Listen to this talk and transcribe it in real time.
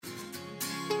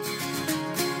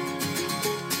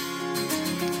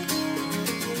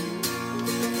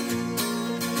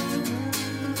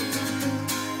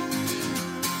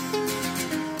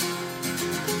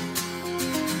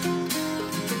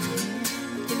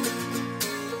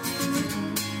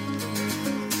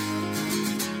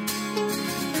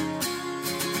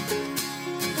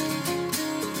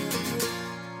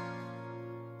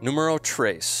Numero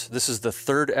Trace. This is the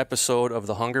third episode of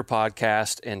the Hunger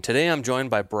Podcast, and today I'm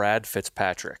joined by Brad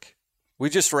Fitzpatrick.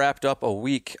 We just wrapped up a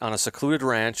week on a secluded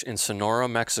ranch in Sonora,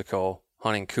 Mexico,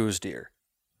 hunting Coues deer.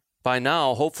 By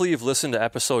now, hopefully you've listened to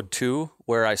episode 2,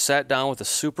 where I sat down with a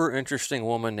super interesting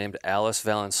woman named Alice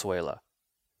Valenzuela.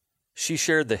 She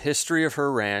shared the history of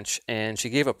her ranch, and she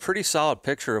gave a pretty solid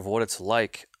picture of what it's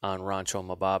like on Rancho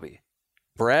Mababi.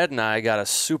 Brad and I got a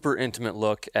super intimate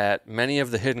look at many of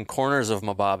the hidden corners of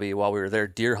Mababi while we were there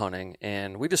deer hunting,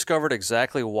 and we discovered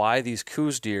exactly why these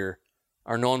Coues deer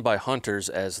are known by hunters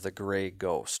as the Gray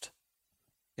Ghost.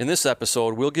 In this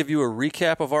episode, we'll give you a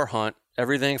recap of our hunt,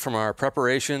 everything from our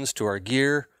preparations to our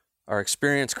gear, our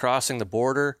experience crossing the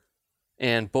border,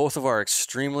 and both of our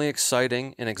extremely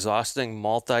exciting and exhausting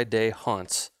multi-day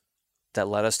hunts that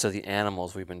led us to the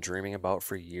animals we've been dreaming about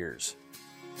for years.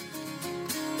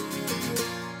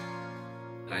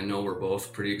 I know we're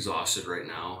both pretty exhausted right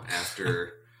now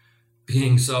after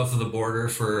being south of the border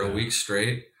for a week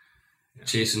straight,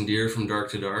 chasing deer from dark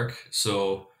to dark.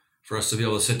 So for us to be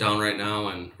able to sit down right now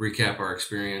and recap our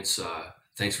experience,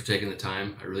 thanks for taking the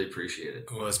time. I really appreciate it.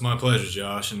 Well, it's my pleasure,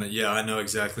 Josh. And yeah, I know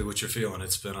exactly what you're feeling.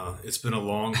 It's been a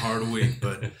long, hard week,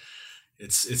 but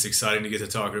it's exciting to get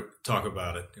to talk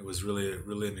about it. It was really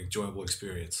an enjoyable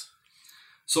experience.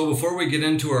 So before we get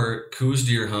into our Coues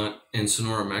deer hunt in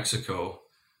Sonora, Mexico,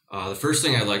 the first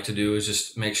thing I'd like to do is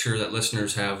just make sure that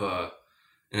listeners have an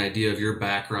idea of your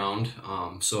background.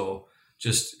 So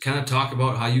just kind of talk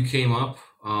about how you came up.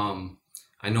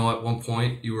 I know at one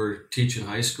point you were teaching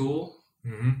high school,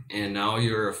 and now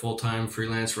you're a full-time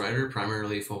freelance writer,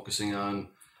 primarily focusing on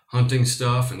hunting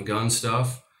stuff and gun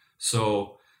stuff.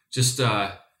 So just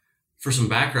for some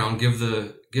background, give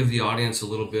the audience a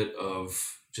little bit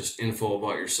of just info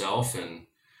about yourself and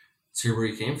let's hear where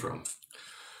you came from.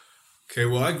 Okay,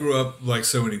 well, I grew up like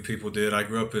so many people did. I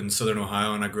grew up in Southern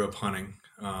Ohio, and I grew up hunting.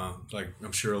 Like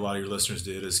I'm sure a lot of your listeners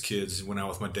did as kids. Went out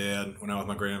with my dad, went out with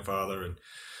my grandfather, and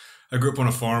I grew up on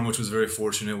a farm, which was very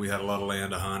fortunate. We had a lot of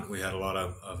land to hunt. We had a lot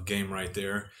of game right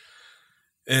there.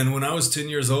 And when I was 10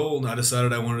 years old, I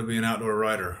decided I wanted to be an outdoor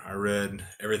writer. I read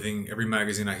every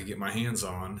magazine I could get my hands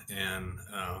on. And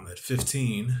at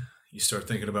 15, you start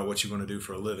thinking about what you want to do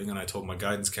for a living. And I told my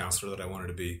guidance counselor that I wanted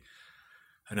to be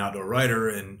an outdoor writer,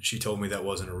 and she told me that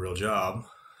wasn't a real job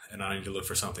and I needed to look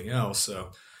for something else. So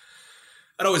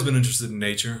I'd always been interested in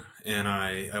nature, and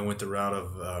I went the route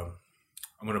of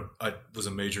I was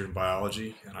a major in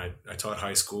biology, and I taught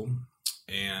high school.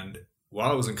 And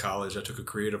while I was in college, I took a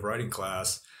creative writing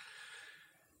class,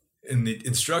 and the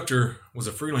instructor was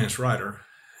a freelance writer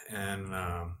and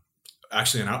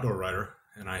actually an outdoor writer.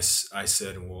 And I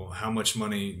said, well, how much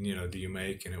money do you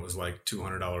make? And it was like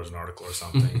 $200 an article or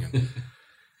something.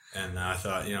 And I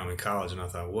thought, I'm in college, and I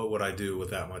thought, what would I do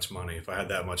with that much money? If I had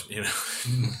that much,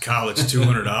 college,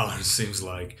 $200 seems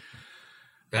like.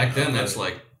 Back then, that's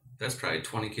probably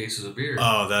 20 cases of beer.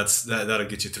 Oh, that'll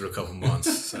get you through a couple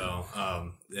months. So,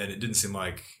 and it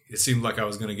seemed like I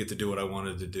was going to get to do what I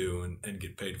wanted to do and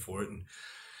get paid for it. And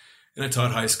I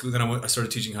taught high school. Then I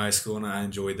started teaching high school, and I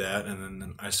enjoyed that. And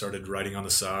then I started writing on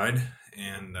the side.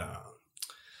 And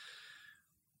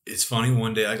it's funny,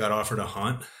 one day I got offered a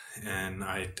hunt. And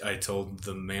I told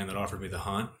the man that offered me the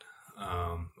hunt,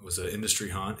 it was an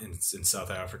industry hunt in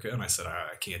South Africa. And I said,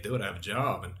 I can't do it. I have a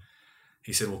job. And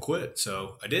he said, well, quit.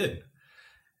 So I did.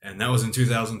 And that was in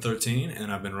 2013.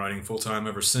 And I've been writing full time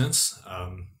ever since.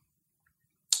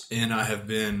 And I have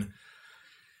been,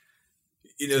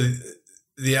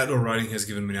 the outdoor writing has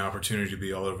given me the opportunity to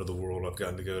be all over the world. I've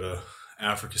gotten to go to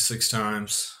Africa 6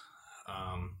 times,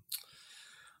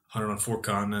 hunted on 4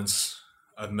 continents.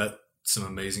 I've met some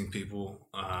amazing people,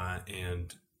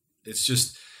 and it's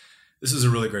just, this is a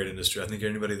really great industry. I think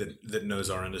anybody that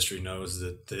knows our industry knows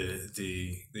that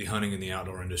the hunting and the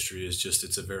outdoor industry is just,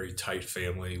 it's a very tight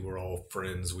family. We're all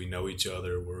friends. We know each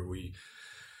other. We're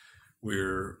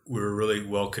really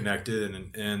well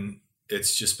connected, and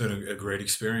it's just been a great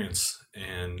experience.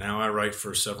 And now I write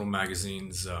for several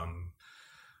magazines,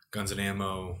 Guns and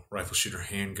Ammo, Rifle Shooter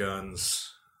Handguns,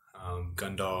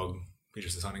 Gun Dog,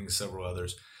 Peterson's Hunting, and several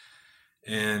others.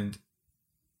 And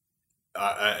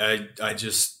I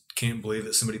just can't believe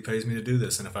that somebody pays me to do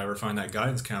this. And if I ever find that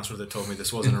guidance counselor that told me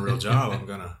this wasn't a real job, I'm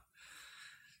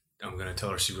gonna tell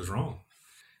her she was wrong.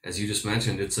 As you just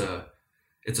mentioned, it's a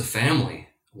family.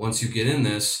 Once you get in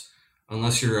this,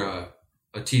 unless you're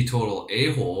a teetotal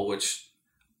a-hole, which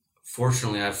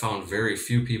fortunately I've found very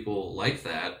few people like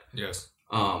that. Yes.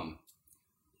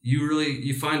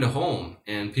 You find a home,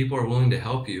 and people are willing to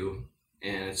help you.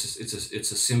 And it's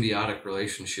a symbiotic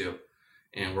relationship,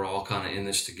 and we're all kind of in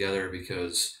this together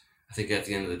because I think at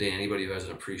the end of the day, anybody who has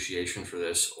an appreciation for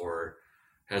this or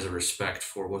has a respect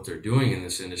for what they're doing in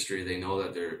this industry, they know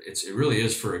that it really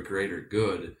is for a greater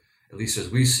good, at least as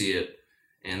we see it.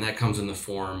 And that comes in the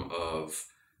form of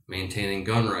maintaining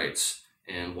gun rights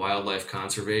and wildlife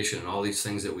conservation and all these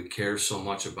things that we care so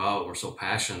much about, we're so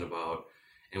passionate about,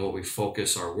 and what we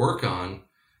focus our work on,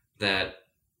 that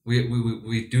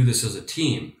we do this as a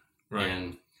team. Right.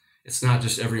 And it's not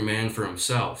just every man for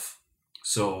himself.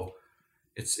 So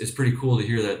it's pretty cool to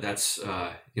hear that that's,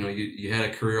 you had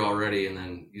a career already and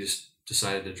then you just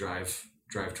decided to drive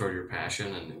toward your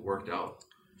passion, and it worked out.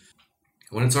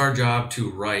 When it's our job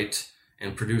to write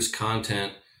and produce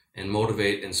content and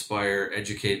motivate, inspire,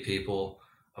 educate people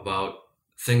about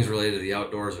things related to the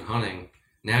outdoors and hunting,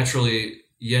 naturally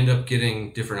you end up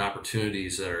getting different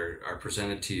opportunities that are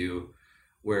presented to you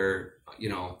where,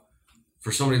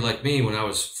 for somebody like me, when I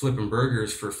was flipping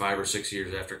burgers for 5 or 6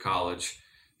 years after college,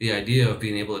 the idea of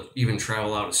being able to even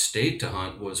travel out of state to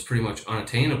hunt was pretty much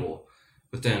unattainable.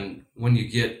 But then when you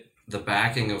get the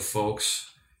backing of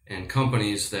folks and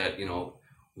companies that,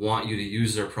 want you to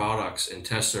use their products and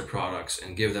test their products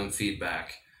and give them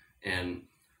feedback and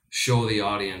show the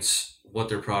audience what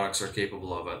their products are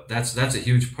capable of, that's a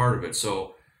huge part of it.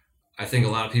 So I think a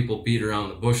lot of people beat around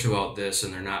the bush about this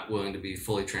and they're not willing to be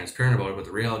fully transparent about it. But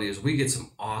the reality is we get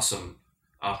some awesome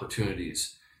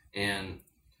opportunities. And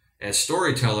as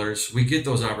storytellers, we get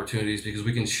those opportunities because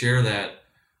we can share that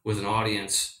with an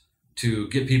audience to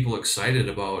get people excited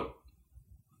about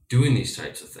doing these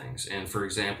types of things. And for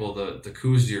example, the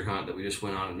Coues deer hunt that we just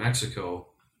went on in Mexico,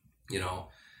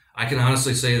 I can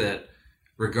honestly say that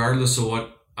regardless of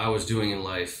what I was doing in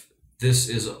life, this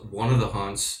is one of the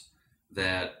hunts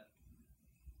that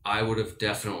I would have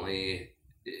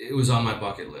it was on my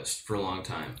bucket list for a long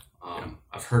time.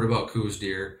 I've heard about Coues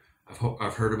deer.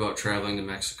 I've heard about traveling to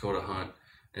Mexico to hunt.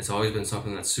 It's always been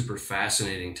something that's super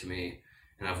fascinating to me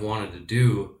and I've wanted to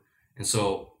do. And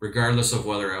so regardless of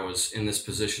whether I was in this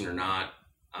position or not,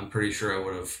 I'm pretty sure I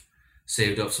would have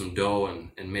saved up some dough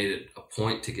and made it a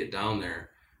point to get down there.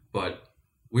 But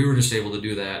we were just able to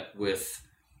do that with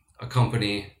a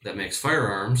company that makes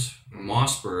firearms,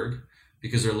 Mossberg,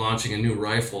 because they're launching a new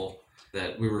rifle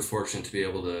that we were fortunate to be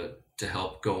able to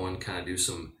help go and kind of do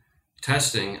some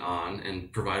testing on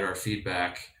and provide our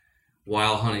feedback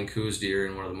while hunting Coues deer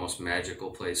in one of the most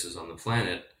magical places on the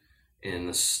planet in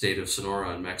the state of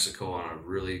Sonora in Mexico on a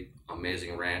really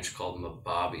amazing ranch called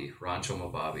Rancho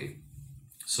Mababi.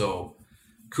 So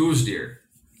Coues deer.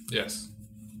 Yes.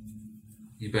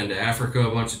 You've been to Africa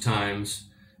a bunch of times.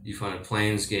 You've hunted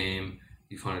plains game.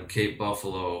 You've hunted Cape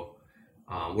Buffalo.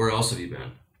 Where else have you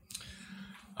been?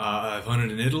 I've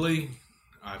hunted in Italy.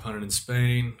 I've hunted in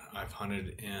Spain. I've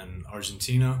hunted in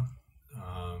Argentina.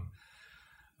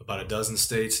 About a dozen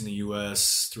states in the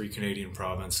U.S., 3 Canadian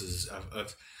provinces.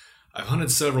 I've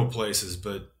hunted several places,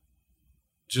 but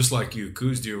just like you,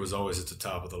 Coues deer was always at the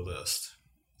top of the list.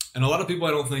 And a lot of people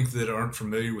I don't think that aren't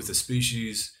familiar with the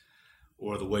species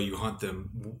or the way you hunt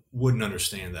them wouldn't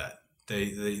understand that.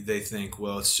 They think,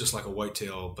 well, it's just like a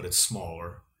whitetail, but it's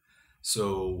smaller.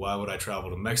 So why would I travel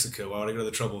to Mexico? Why would I go to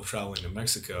the trouble of traveling to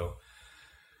Mexico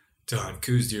to hunt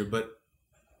Coues deer? But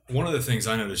one of the things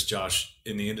I noticed, Josh,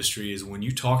 in the industry is when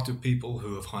you talk to people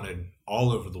who have hunted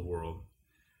all over the world,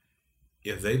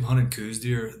 if they've hunted Coues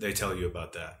deer, they tell you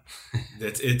about that.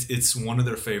 It's one of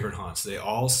their favorite hunts. They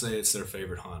all say it's their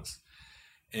favorite hunts.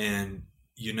 And,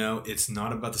 it's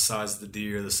not about the size of the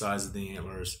deer, the size of the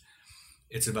antlers.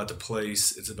 It's about the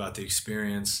place. It's about the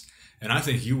experience. And I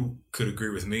think you could agree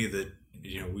with me that,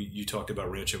 you talked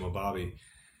about Rancho Mababi.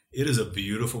 It is a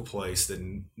beautiful place that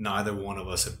neither one of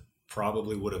us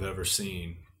probably would have ever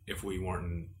seen if we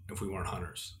weren't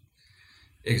hunters.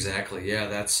 Exactly. Yeah,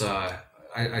 that's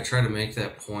I try to make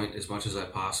that point as much as I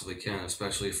possibly can,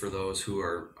 especially for those who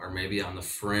are maybe on the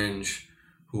fringe,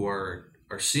 who are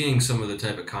seeing some of the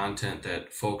type of content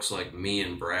that folks like me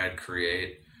and Brad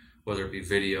create, whether it be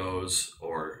videos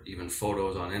or even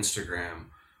photos on Instagram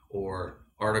or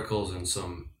articles in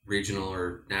some regional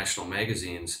or national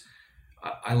magazines.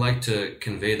 I like to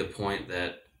convey the point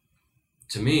that,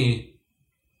 to me,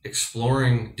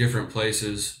 exploring different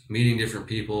places, meeting different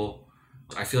people,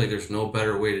 I feel like there's no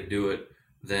better way to do it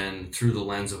than through the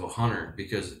lens of a hunter.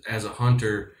 Because as a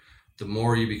hunter, the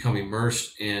more you become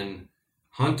immersed in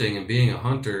hunting and being a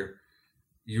hunter,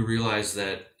 you realize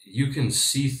that you can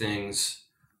see things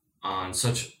on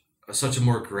such a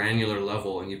more granular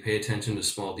level, and you pay attention to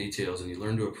small details and you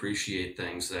learn to appreciate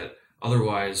things that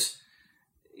otherwise,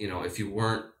 if you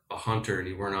weren't a hunter and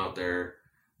you weren't out there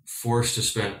forced to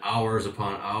spend hours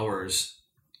upon hours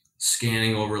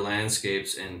scanning over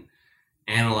landscapes and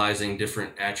analyzing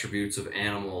different attributes of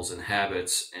animals and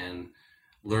habits and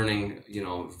learning,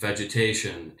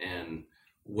 vegetation and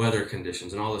weather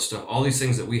conditions and all this stuff, all these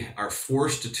things that we are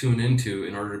forced to tune into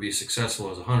in order to be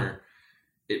successful as a hunter,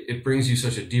 it brings you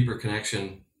such a deeper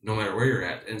connection no matter where you're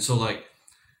at. And so like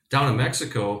down in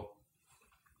Mexico,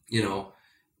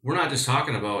 we're not just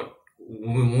talking about,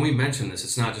 when we mention this,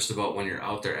 it's not just about when you're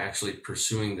out there actually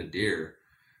pursuing the deer,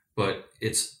 but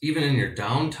it's even in your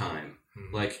downtime.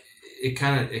 Mm-hmm. Like it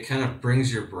kind of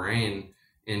brings your brain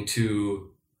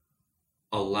into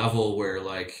a level where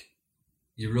like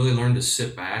you really learn to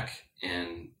sit back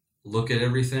and look at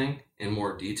everything in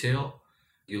more detail.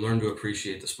 You learn to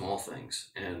appreciate the small things.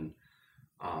 And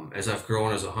as I've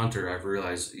grown as a hunter, I've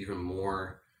realized even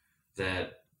more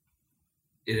that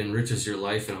it enriches your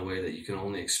life in a way that you can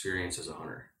only experience as a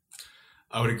hunter.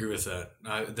 I would agree with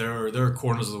that. There are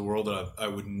corners of the world that I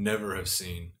would never have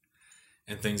seen,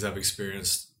 and things I've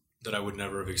experienced that I would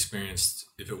never have experienced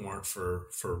if it weren't for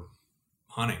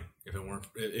hunting.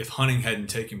 If hunting hadn't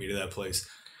taken me to that place.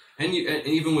 And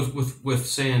even with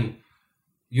saying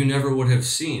you never would have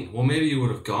seen, well, maybe you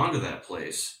would have gone to that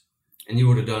place and you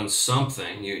would have done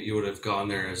something. You would have gone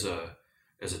there as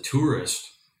a tourist,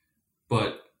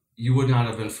 but you would not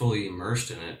have been fully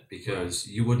immersed in it because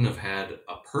you wouldn't have had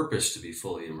a purpose to be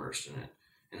fully immersed in it.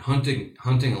 And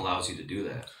hunting allows you to do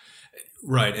that.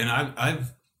 Right. And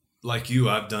I've like you,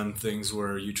 I've done things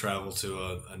where you travel to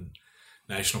a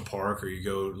national park, or you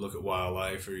go look at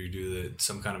wildlife, or you do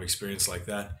some kind of experience like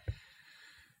that.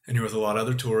 And you're with a lot of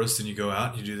other tourists, and you go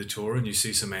out and you do the tour and you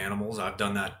see some animals. I've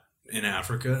done that in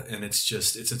Africa, and it's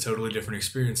a totally different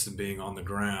experience than being on the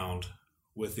ground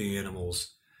with the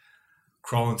animals,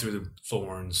 crawling through the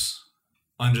thorns,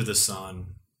 under the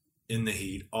sun, in the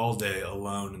heat, all day,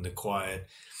 alone in the quiet.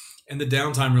 And the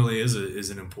downtime really is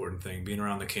an important thing. Being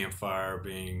around the campfire,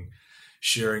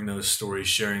 sharing those stories,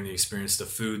 sharing the experience, the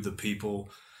food, the people.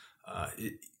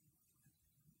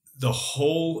 The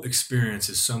whole experience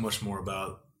is so much more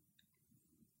about,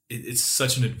 it's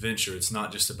such an adventure. It's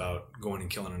not just about going and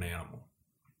killing an animal.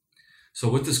 So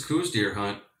with this Coues deer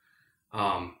hunt,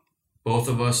 both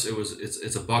of us,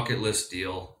 it's a bucket list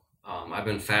deal. I've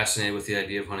been fascinated with the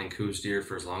idea of hunting Coues deer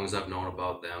for as long as I've known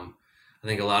about them. I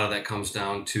think a lot of that comes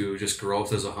down to just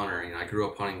growth as a hunter. I grew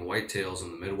up hunting whitetails in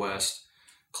the Midwest,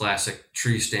 classic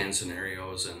tree stand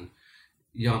scenarios. And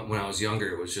when I was younger,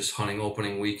 it was just hunting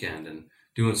opening weekend and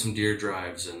doing some deer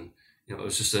drives. And,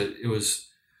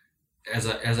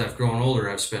 as I've grown older,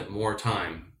 I've spent more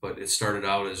time, but it started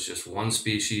out as just one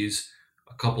species,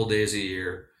 a couple days a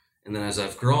year. And then as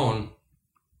I've grown,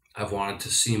 I've wanted to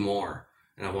see more,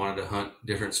 and I wanted to hunt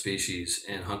different species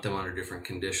and hunt them under different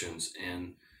conditions.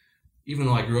 And even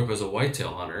though I grew up as a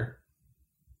whitetail hunter,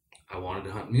 I wanted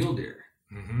to hunt mule deer.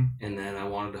 Mm-hmm. And then I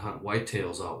wanted to hunt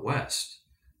whitetails out west.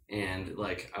 And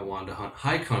I wanted to hunt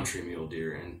high country mule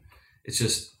deer. And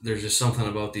there's just something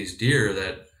about these deer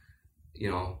that,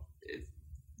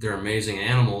 they're amazing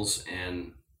animals,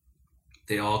 and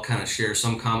they all kind of share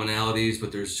some commonalities,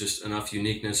 but there's just enough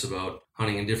uniqueness about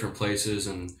hunting in different places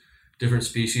and different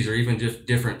species, or even just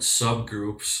different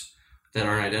subgroups that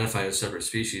aren't identified as separate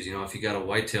species. If you got a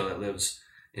whitetail that lives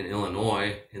in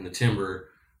Illinois in the timber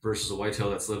versus a whitetail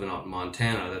that's living out in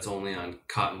Montana that's only on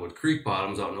Cottonwood Creek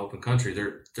bottoms out in open country,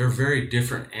 they're very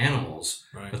different animals,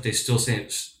 right, but they still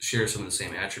share some of the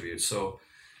same attributes. So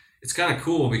it's kind of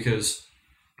cool because,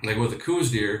 like with the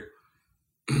Coues deer,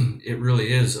 it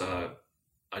really is a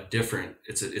different.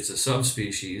 It's a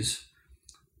subspecies,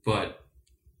 but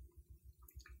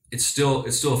it's still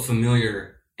a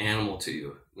familiar animal to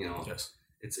you. Yes.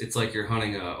 It's like you're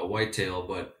hunting a whitetail,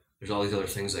 but there's all these other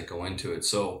things that go into it.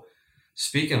 So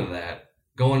speaking of that,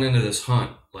 going into this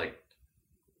hunt, like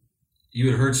you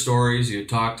had heard stories, you had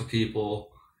talked to people,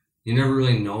 you never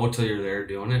really know until you're there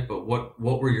doing it. But what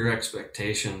were your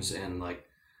expectations, and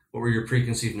what were your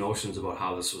preconceived notions about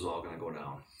how this was all going to go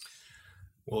down?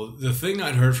 Well, the thing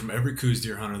I'd heard from every Coues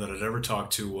deer hunter that I'd ever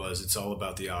talked to was it's all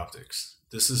about the optics.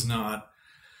 This is not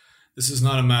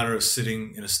a matter of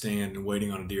sitting in a stand and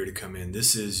waiting on a deer to come in.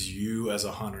 This is you as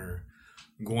a hunter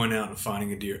going out and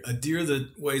finding a deer that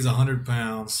weighs 100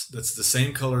 pounds, that's the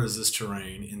same color as this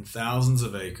terrain in thousands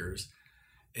of acres,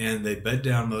 and they bed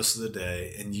down most of the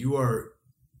day, and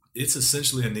it's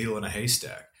essentially a needle in a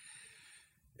haystack.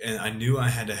 And I knew I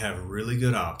had to have really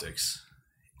good optics,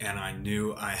 and I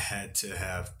knew I had to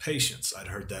have patience. I'd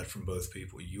heard that from both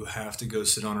people. You have to go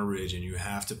sit on a ridge and you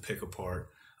have to pick apart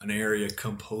an area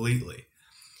completely.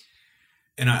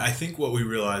 And I think what we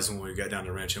realized when we got down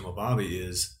to Rancho Bobby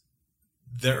is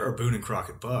there are Boone and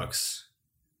Crockett bucks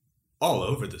all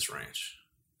over this ranch.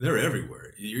 They're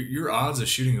everywhere. Your odds of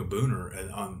shooting a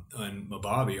booner on a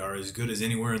bobby are as good as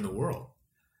anywhere in the world.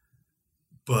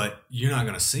 But you're not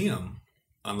going to see them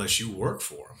unless you work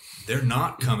for them. They're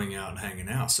not coming out and hanging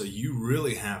out. So you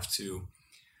really have to.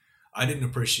 I didn't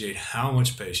appreciate how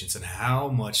much patience and how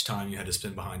much time you had to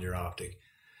spend behind your optic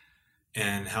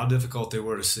and how difficult they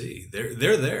were to see.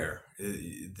 They're there.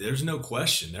 There's no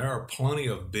question. There are plenty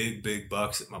of big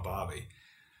bucks at my bobby.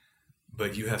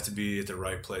 But you have to be at the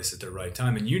right place at the right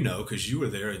time. And because you were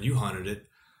there and you hunted it,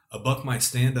 a buck might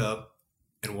stand up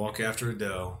and walk after a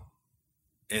doe.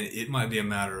 And it might be a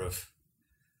matter of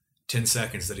 10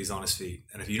 seconds that he's on his feet.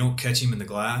 And if you don't catch him in the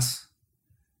glass,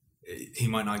 he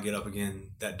might not get up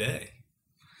again that day.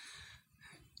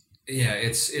 Yeah,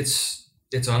 it's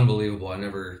unbelievable.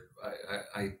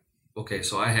 Okay,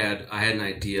 so I had an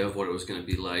idea of what it was going to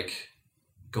be like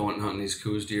going and hunting these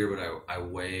Coues deer, but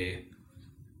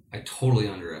I totally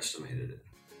underestimated it.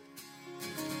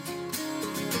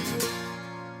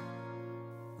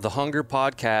 The Hunger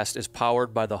Podcast is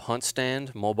powered by the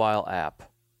HuntStand mobile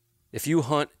app. If you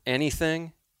hunt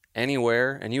anything,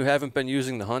 anywhere, and you haven't been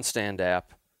using the HuntStand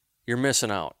app, you're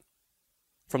missing out.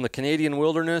 From the Canadian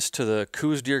wilderness to the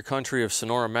Coues deer country of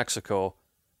Sonora, Mexico,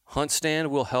 HuntStand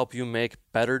will help you make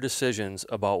better decisions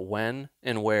about when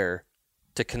and where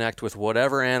to connect with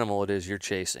whatever animal it is you're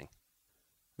chasing.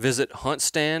 Visit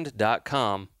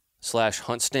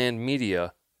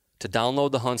huntstand.com/huntstandmedia to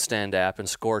download the HuntStand app and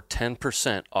score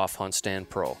 10% off HuntStand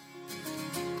Pro.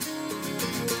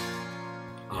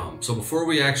 So before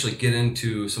we actually get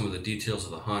into some of the details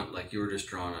of the hunt, like you were just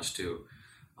drawing us to,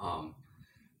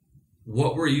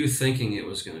 what were you thinking it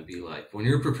was going to be like? When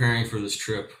you were preparing for this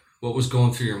trip, what was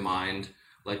going through your mind?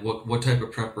 Like what type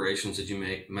of preparations did you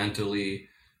make mentally,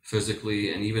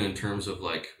 physically, and even in terms of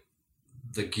like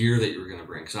the gear that you were going to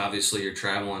bring? Because obviously you're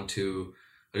traveling to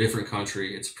a different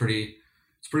country. It's a pretty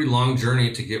long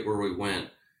journey to get where we went.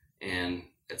 And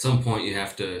at some point you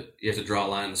have to draw a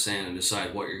line in the sand and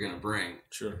decide what you're going to bring.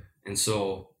 Sure. And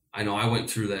so I know I went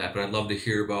through that, but I'd love to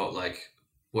hear about like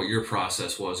what your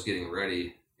process was getting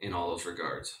ready in all those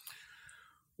regards.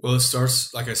 Well, it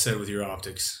starts, like I said, with your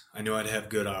optics. I knew I'd have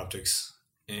good optics,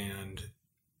 and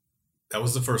that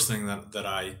was the first thing that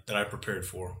I prepared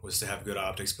for, was to have good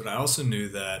optics. But I also knew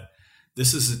that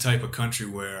this is the type of country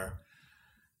where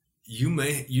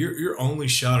your only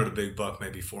shot at a big buck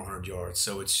may be 400 yards.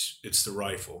 So it's the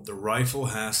rifle. The rifle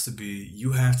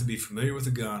you have to be familiar with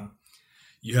the gun.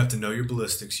 You have to know your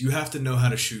ballistics. You have to know how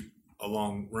to shoot a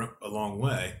long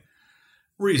way,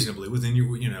 reasonably within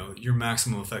your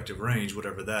maximum effective range,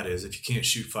 whatever that is. If you can't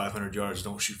shoot 500 yards,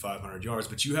 don't shoot 500 yards.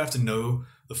 But you have to know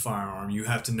the firearm. You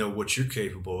have to know what you're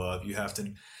capable of.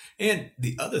 And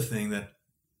the other thing that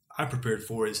I prepared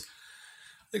for is,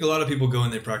 I think a lot of people go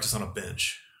and they practice on a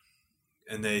bench,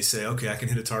 and they say, okay, I can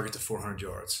hit a target to 400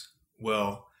 yards.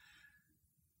 Well,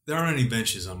 there aren't any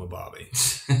benches on my bobby.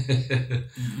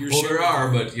 Well, there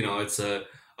are, but it's a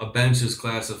bench is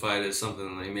classified as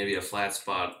something like maybe a flat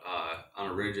spot on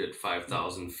a ridge at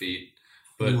 5,000 feet.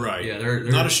 But right. Yeah, they're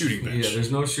not a shooting bench. Yeah,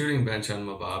 there's no shooting bench on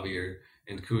Mojave or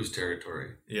in Coues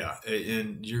territory. Yeah,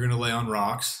 and you're going to lay on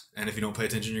rocks, and if you don't pay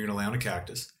attention, you're going to lay on a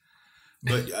cactus.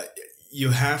 But you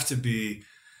have to be.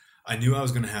 I knew I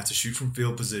was going to have to shoot from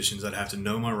field positions. I'd have to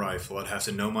know my rifle. I'd have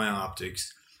to know my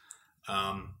optics,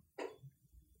 and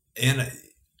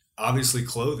obviously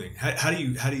clothing. How do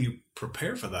you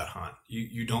prepare for that hunt?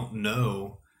 You don't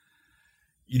know.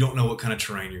 You don't know what kind of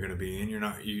terrain you're going to be in. You're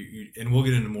not. And we'll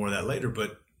get into more of that later.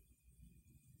 But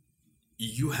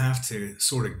you have to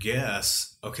sort of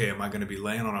guess. Okay, am I going to be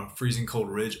laying on a freezing cold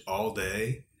ridge all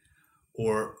day,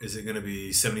 or is it going to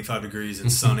be 75 degrees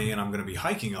and sunny, and I'm going to be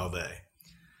hiking all day?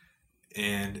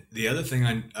 And the other thing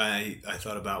I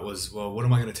thought about was, well, what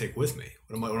am I going to take with me?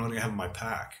 What am I going to have in my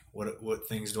pack? What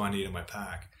things do I need in my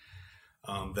pack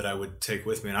that I would take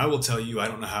with me? And I will tell you, I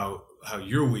don't know how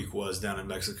your week was down in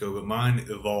Mexico, but mine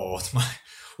evolved.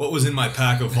 What was in my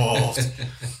pack evolved,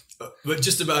 but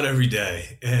just about every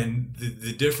day. And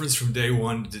the difference from day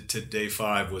 1 to day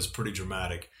 5 was pretty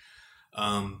dramatic.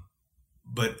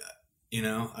 But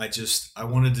I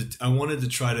wanted to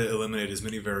try to eliminate as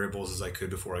many variables as I could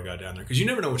before I got down there, because you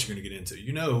never know what you're going to get into.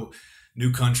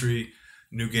 New country,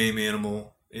 new game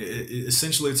animal.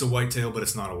 Essentially, it's a whitetail, but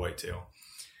it's not a whitetail.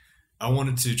 I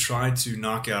wanted to try to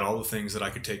knock out all the things that I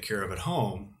could take care of at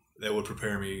home that would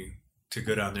prepare me to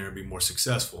go down there and be more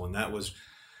successful. And that was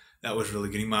really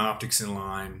getting my optics in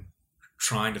line,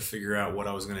 trying to figure out what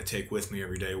I was going to take with me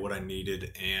every day, what I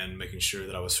needed, and making sure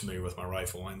that I was familiar with my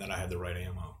rifle and that I had the right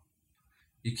ammo.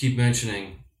 You keep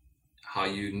mentioning how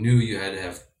you knew you had to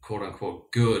have quote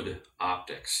unquote good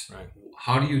optics. Right.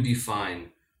 How do you define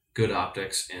good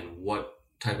optics, and what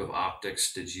type of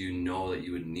optics did you know that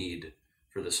you would need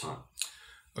for this hunt?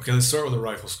 Okay, let's start with a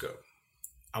rifle scope.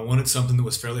 I wanted something that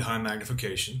was fairly high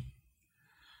magnification.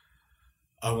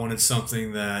 I wanted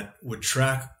something that would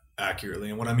track accurately.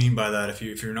 And what I mean by that, if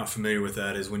you're not familiar with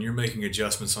that, is when you're making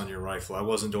adjustments on your rifle. I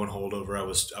wasn't doing holdover. I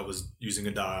was using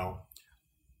a dial.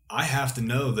 I have to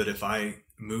know that if I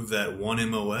move that 1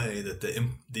 MOA, that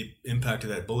the impact of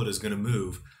that bullet is going to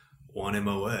move 1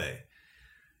 MOA.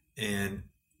 And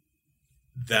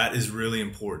that is really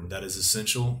important. That is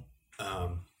essential.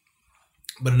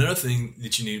 But another thing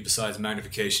that you need besides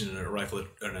magnification in a rifle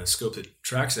and a scope that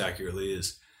tracks accurately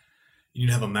is you need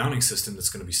to have a mounting system that's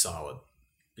going to be solid.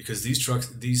 Because these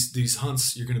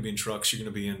hunts, you're going to be in trucks, you're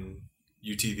going to be in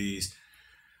UTVs,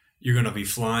 you're going to be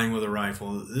flying with a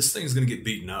rifle. This thing's going to get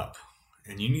beaten up.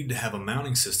 And you need to have a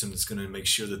mounting system that's going to make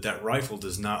sure that that rifle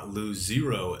does not lose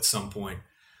zero at some point.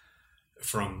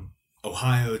 From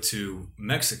Ohio to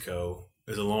Mexico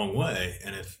is a long way.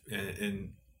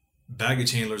 And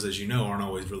baggage handlers, as you know, aren't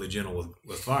always really gentle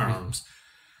with firearms.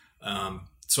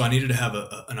 So I needed to have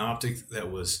an optic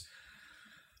that was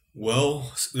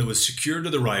secured to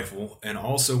the rifle, and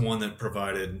also one that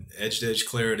provided edge-to-edge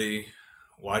clarity,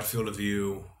 wide field of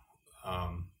view,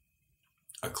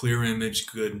 a clear image,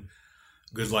 good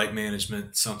light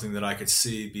management, something that I could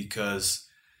see, because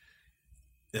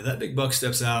if that big buck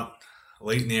steps out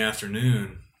late in the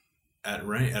afternoon at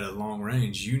a long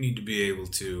range, you need to be able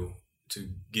to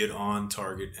get on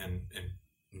target and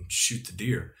shoot the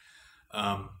deer.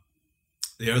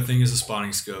 The other thing is a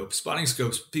spotting scope. Spotting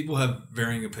scopes, people have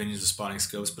varying opinions of spotting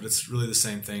scopes, but it's really the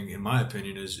same thing, in my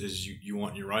opinion, as you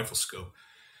want in your rifle scope.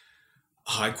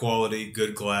 High quality,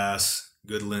 good glass,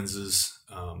 good lenses,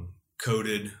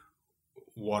 coated,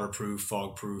 waterproof,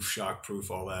 fog-proof,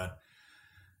 shock-proof, all that.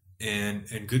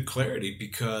 And good clarity,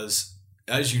 because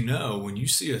as you know, when you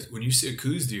see a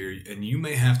Coues deer and you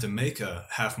may have to make a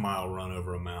half-mile run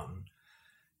over a mountain,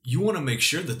 you want to make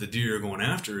sure that the deer you're going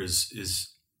after is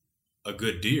a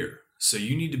good deer. So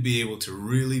you need to be able to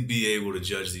really be able to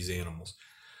judge these animals.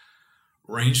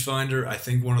 Rangefinder, I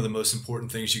think one of the most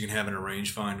important things you can have in a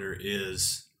rangefinder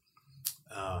is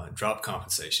drop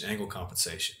compensation, angle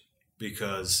compensation,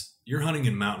 because you're hunting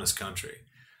in mountainous country.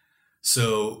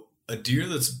 So a deer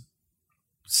that's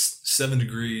 7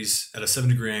 degrees at a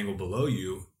 7-degree angle below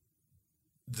you,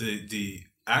 the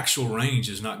actual range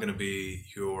is not going to be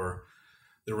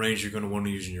the range you're going to want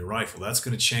to use in your rifle. That's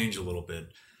going to change a little bit.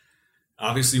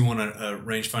 Obviously, you want a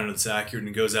rangefinder that's accurate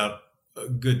and goes out a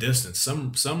good distance.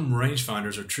 Some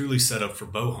rangefinders are truly set up for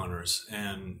bow hunters,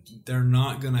 and they're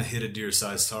not going to hit a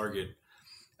deer-sized target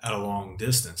at a long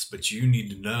distance. But you need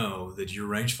to know that your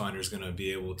rangefinder is going to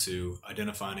be able to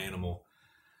identify an animal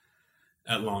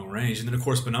at long range. And then, of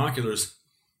course, binoculars.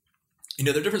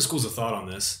 There are different schools of thought on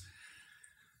this.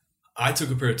 I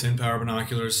took a pair of 10-power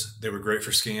binoculars. They were great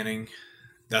for scanning.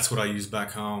 That's what I used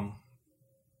back home.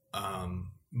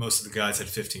 Most of the guys had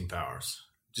 15 powers,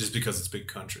 just because it's big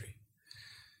country.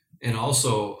 And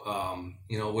also,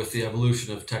 with the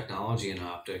evolution of technology and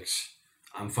optics,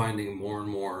 I'm finding more and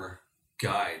more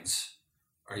guides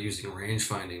are using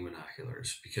range-finding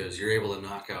binoculars, because you're able to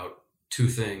knock out two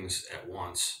things at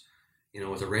once.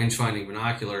 With a range-finding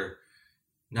binocular,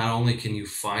 not only can you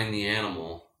find the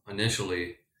animal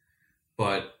initially,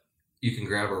 but you can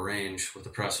grab a range with the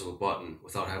press of a button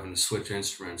without having to switch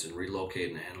instruments and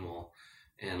relocate an animal.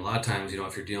 And a lot of times,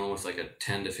 if you're dealing with like a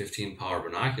 10 to 15 power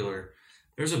binocular,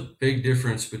 there's a big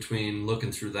difference between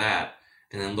looking through that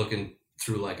and then looking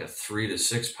through like a 3 to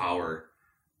 6 power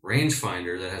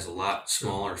rangefinder that has a lot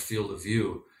smaller field of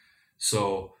view.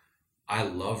 So I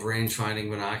love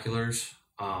range-finding binoculars.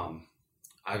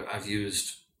 I've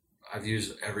used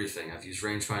everything. I've used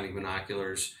range-finding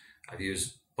binoculars. I've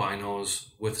used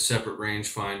binos with a separate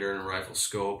rangefinder and a rifle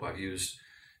scope. I've used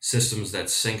systems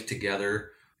that sync together.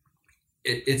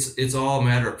 It's all a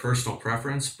matter of personal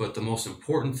preference, but the most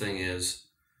important thing is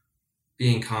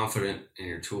being confident in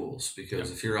your tools,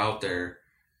 because if you're out there,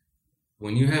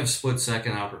 when you have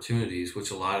split-second opportunities,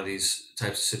 which a lot of these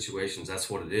types of situations, that's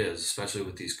what it is, especially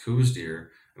with these Coues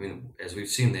deer. I mean, as we've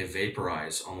seen, they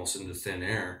vaporize almost into thin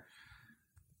air.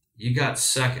 You got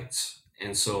seconds,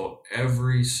 and so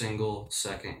every single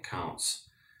second counts.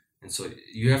 And so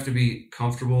you have to be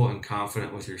comfortable and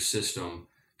confident with your system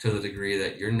to the degree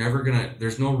that you're never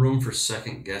there's no room for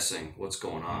second guessing what's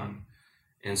going on.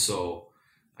 And so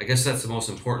I guess that's the most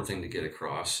important thing to get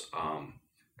across.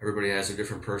 Everybody has their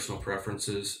different personal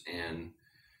preferences, and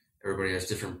everybody has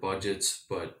different budgets,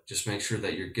 but just make sure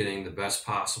that you're getting the best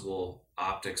possible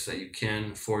optics that you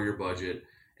can for your budget.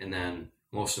 And then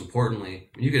most importantly,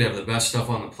 you could have the best stuff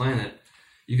on the planet.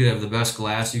 you could have the best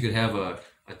glass. You could have a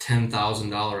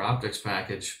 $10,000 optics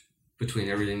package between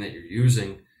everything that you're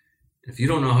using. If you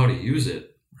don't know how to use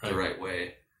it the right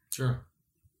way, sure,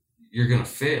 you're going to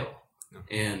fail. Yeah.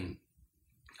 And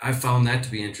I found that to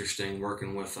be interesting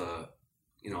working with,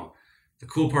 the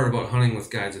cool part about hunting with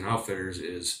guides and outfitters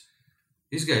is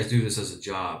these guys do this as a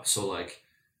job. So like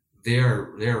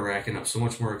they're racking up so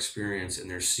much more experience,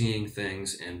 and they're seeing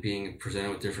things and being presented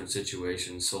with different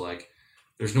situations. So like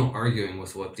there's no arguing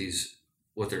with what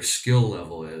their skill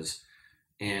level is.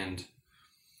 And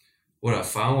what I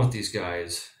found with these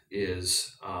guys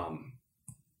is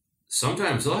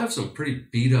sometimes they'll have some pretty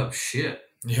beat up shit.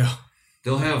 Yeah.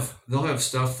 They'll have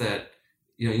stuff that,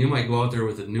 you might go out there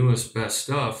with the newest, best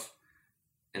stuff,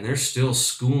 and they're still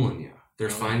schooling you.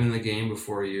 They're finding the game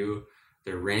before you.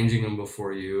 They're ranging them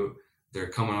before you. They're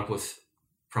coming up with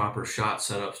proper shot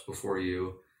setups before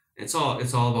you. It's all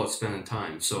about spending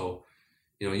time. So,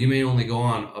 you may only go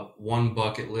on one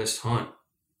bucket list hunt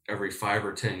every 5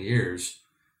 or 10 years,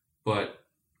 but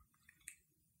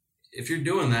if you're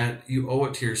doing that, you owe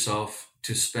it to yourself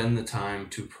to spend the time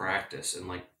to practice. And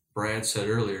like Brad said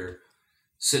earlier,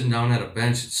 sitting down at a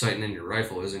bench and sighting in your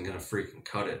rifle isn't going to freaking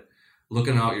cut it.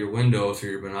 Looking out your window through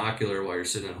your binocular while you're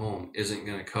sitting at home isn't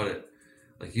going to cut it.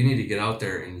 Like you need to get out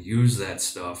there and use that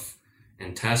stuff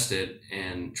and test it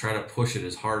and try to push it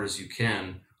as hard as you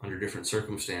can under different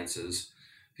circumstances,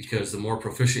 because the more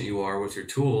proficient you are with your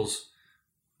tools,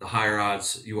 the higher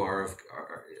odds you are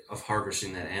of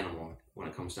harvesting that animal when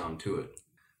it comes down to it.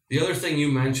 The other thing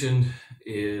you mentioned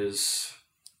is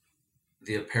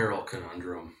the apparel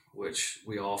conundrum, which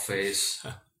we all face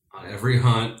on every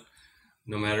hunt,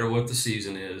 no matter what the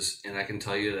season is. And I can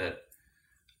tell you that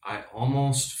I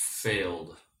almost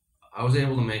failed. I was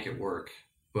able to make it work,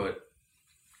 but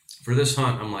for this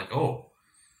hunt, I'm like,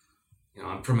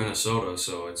 I'm from Minnesota,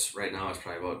 so right now it's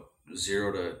probably about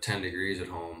 0 to 10 degrees at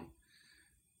home.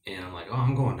 And I'm like,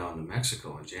 I'm going down to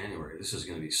Mexico in January. This is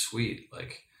going to be sweet.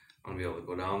 Like, I'm going to be able to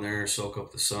go down there, soak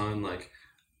up the sun. Like,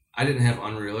 I didn't have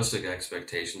unrealistic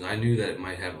expectations. I knew that it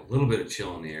might have a little bit of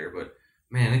chill in the air, but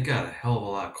man, it got a hell of a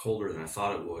lot colder than I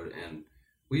thought it would. And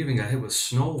we even got hit with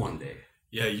snow one day.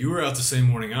 Yeah, you were out the same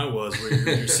morning I was, where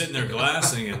you're sitting there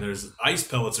glassing and there's ice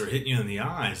pellets are hitting you in the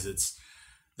eyes.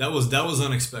 That was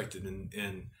unexpected.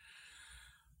 And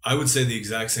I would say the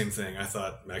exact same thing. I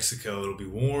thought Mexico, it'll be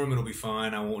warm, it'll be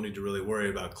fine. I won't need to really worry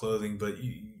about clothing. But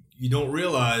you don't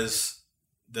realize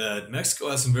that Mexico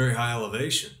has some very high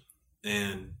elevation,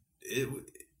 and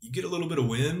you get a little bit of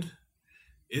wind.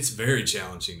 It's very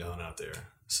challenging to hunt out there.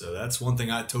 So that's one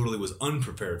thing I totally was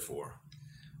unprepared for.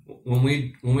 When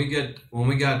we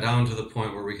got down to the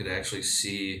point where we could actually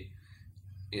see,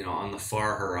 on the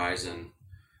far horizon,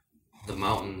 the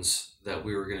mountains that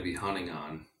we were going to be hunting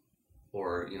on,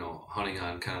 or, hunting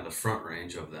on kind of the front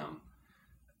range of them.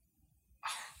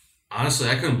 Honestly,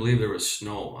 I couldn't believe there was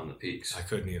snow on the peaks. I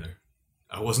couldn't either.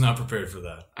 I was not prepared for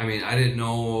that. I mean, I didn't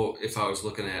know if I was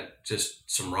looking at just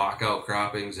some rock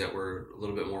outcroppings that were a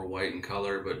little bit more white in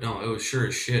color, but no, it was sure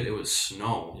as shit. It was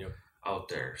snow out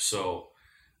there. So,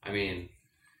 I mean,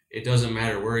 it doesn't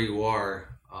matter where you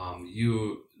are.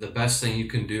 The best thing you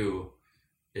can do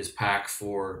is pack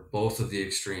for both of the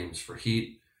extremes, for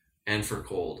heat and for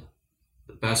cold.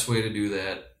 The best way to do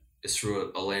that is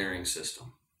through a layering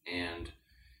system. And,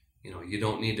 you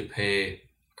don't need to pay a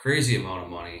crazy amount of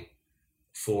money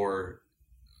for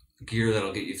gear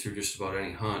that'll get you through just about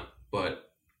any hunt.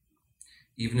 But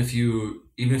even if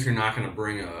you're not going to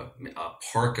bring a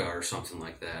parka or something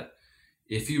like that,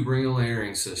 if you bring a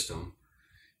layering system,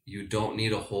 you don't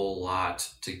need a whole lot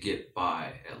to get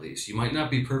by. At least you might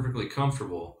not be perfectly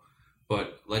comfortable,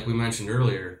 but like we mentioned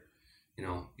earlier,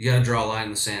 you got to draw a line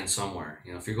in the sand somewhere.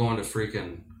 If you're going to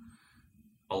freaking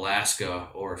Alaska,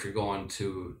 or if you're going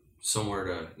to somewhere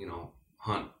to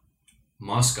hunt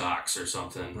muskox or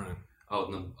something, right, out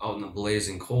in the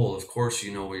blazing cold, of course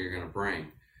you know what you're going to bring.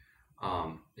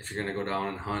 If you're going to go down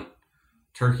and hunt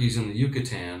turkeys in the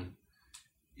Yucatan,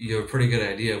 you have a pretty good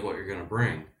idea of what you're going to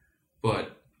bring.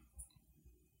 But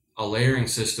a layering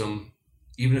system,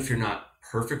 even if you're not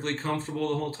perfectly comfortable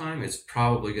the whole time, it's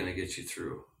probably going to get you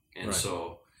through. And right.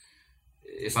 So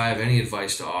if I have any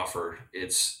advice to offer,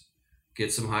 it's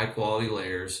get some high quality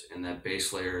layers, and that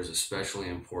base layer is especially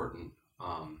important.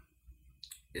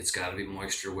 It's got to be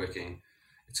moisture wicking.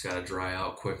 It's got to dry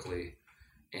out quickly,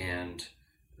 and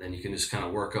then you can just kind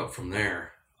of work up from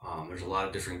there. There's a lot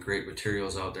of different great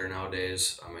materials out there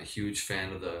nowadays. I'm a huge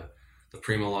fan of the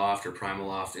Primaloft or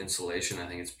Primaloft insulation. I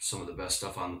think it's some of the best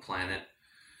stuff on the planet.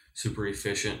 Super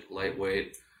efficient,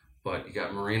 lightweight, but you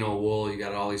got merino wool, you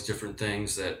got all these different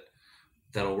things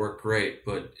that'll work great.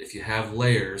 But if you have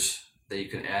layers that you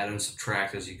can add and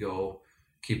subtract as you go.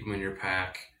 Keep them in your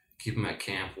pack, keep them at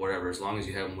camp, whatever. As long as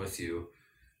you have them with you,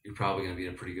 you're probably going to be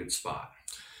in a pretty good spot.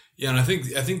 Yeah, and I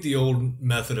think the old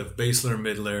method of base layer,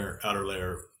 mid layer, outer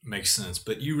layer makes sense.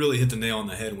 But you really hit the nail on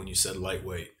the head when you said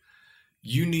lightweight.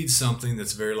 You need something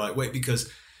that's very lightweight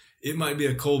because it might be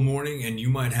a cold morning and you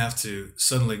might have to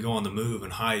suddenly go on the move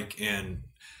and hike, and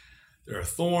there are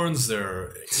thorns. There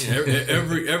are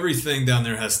everything down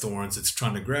there has thorns. It's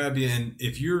trying to grab you, and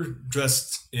if you're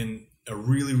dressed in a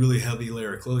really, really heavy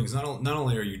layer of clothing, not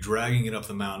only are you dragging it up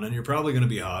the mountain, and you're probably going to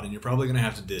be hot, and you're probably going to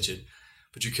have to ditch it,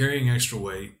 but you're carrying extra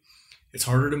weight. It's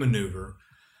harder to maneuver.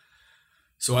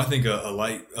 So I think a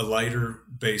lighter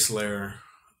base layer,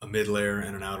 a mid layer,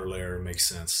 and an outer layer makes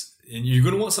sense. And you're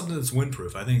going to want something that's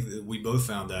windproof. I think that we both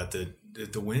found that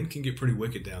the wind can get pretty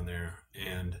wicked down there,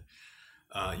 and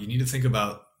you need to think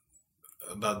about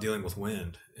dealing with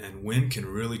wind. And wind can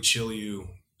really chill you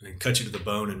and cut you to the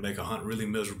bone and make a hunt really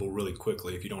miserable really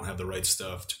quickly if you don't have the right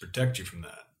stuff to protect you from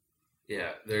that.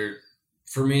 Yeah,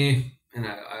 for me, and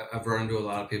I've run into a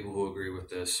lot of people who agree with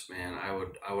this, man, I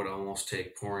would almost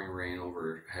take pouring rain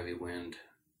over heavy wind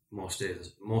most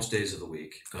days of the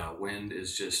week. Wind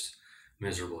is just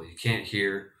miserable. You can't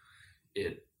hear.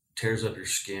 It tears up your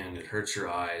skin. It hurts your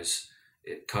eyes.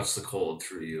 It cuts the cold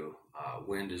through you.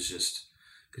 Wind is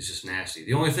just nasty.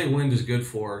 The only thing wind is good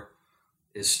for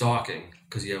is stalking,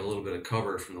 because you have a little bit of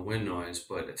cover from the wind noise.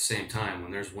 But at the same time,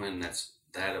 when there's wind that's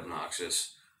that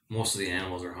obnoxious, most of the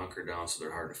animals are hunkered down, so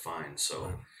they're hard to find.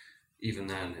 So even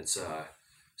then, it's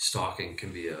stalking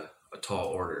can be a tall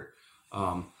order.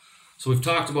 So we've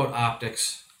talked about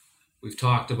optics. We've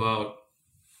talked about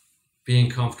being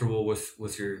comfortable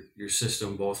with your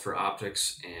system, both for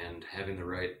optics and having the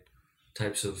right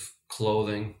types of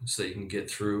clothing so that you can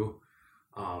get through.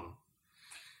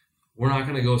 We're not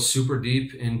going to go super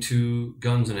deep into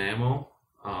guns and ammo.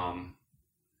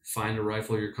 Find a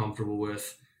rifle you're comfortable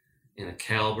with in a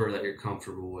caliber that you're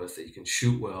comfortable with, that you can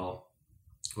shoot well,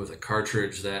 with a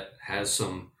cartridge that has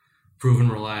some proven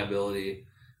reliability.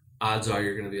 Odds are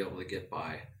you're going to be able to get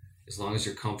by, as long as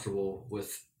you're comfortable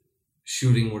with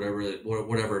shooting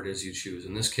whatever it is you choose.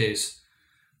 In this case,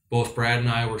 both Brad and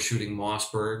I were shooting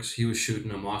Mossbergs. He was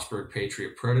shooting a Mossberg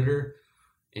Patriot Predator,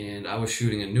 and I was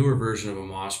shooting a newer version of a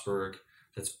Mossberg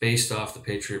that's based off the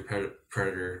Patriot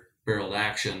Predator barreled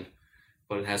action,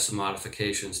 but it has some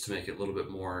modifications to make it a little bit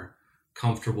more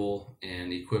comfortable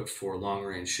and equipped for long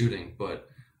range shooting. But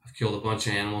I've killed a bunch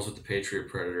of animals with the Patriot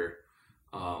Predator.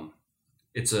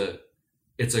 It's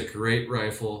a great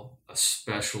rifle,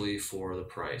 especially for the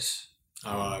price. Oh,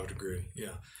 I would agree.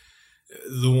 Yeah.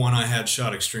 The one I had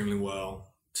shot extremely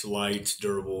well. It's light,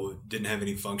 durable, didn't have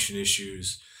any function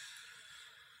issues.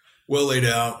 Well laid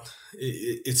out.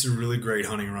 It's a really great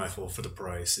hunting rifle for the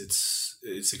price.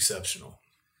 It's exceptional.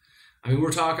 I mean,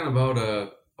 we're talking about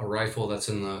a rifle that's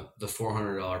in the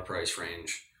 $400 price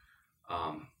range.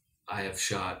 I have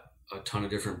shot a ton of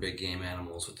different big game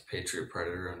animals with the Patriot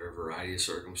Predator under a variety of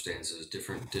circumstances,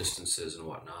 different distances and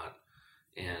whatnot.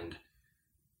 And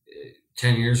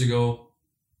 10 years ago,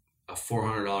 a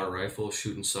 $400 rifle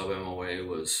shooting sub-MOA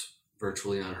was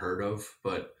virtually unheard of,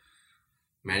 but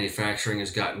manufacturing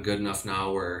has gotten good enough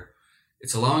now where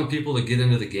it's allowing people to get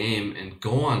into the game and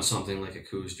go on something like a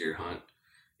Coues deer hunt.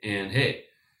 And hey,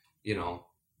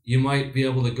 you might be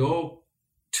able to go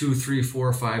 2, 3,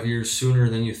 4, 5 years sooner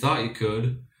than you thought you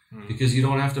could, because you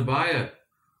don't have to buy a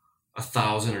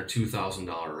 $1,000 or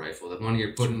 $2,000 rifle. The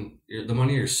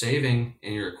money you're saving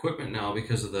in your equipment now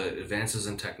because of the advances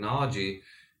in technology,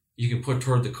 you can put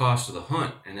toward the cost of the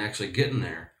hunt and actually getting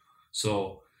there.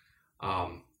 So,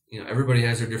 everybody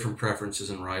has their different preferences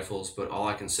in rifles, but all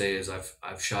I can say is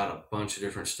I've shot a bunch of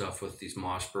different stuff with these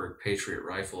Mossberg Patriot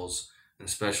rifles, and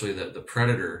especially the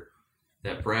Predator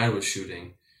that Brad was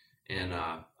shooting. And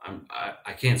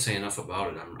I can't say enough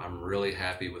about it. I'm really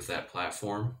happy with that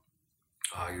platform.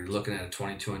 You're looking at a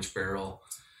 22-inch barrel.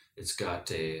 It's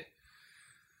got a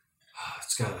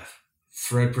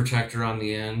thread protector on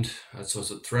the end. So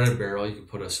it's a threaded barrel. You can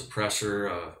put a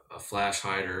suppressor, a flash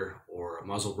hider, or a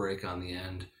muzzle brake on the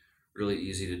end. Really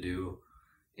easy to do.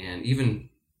 And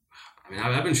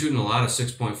I've been shooting a lot of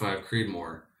 6.5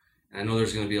 Creedmoor, and I know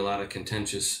there's going to be a lot of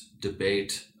contentious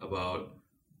debate about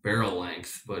barrel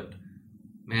length, but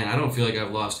man, I don't feel like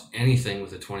I've lost anything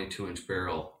with a 22-inch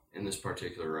barrel in this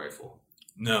particular rifle.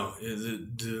 No,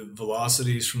 the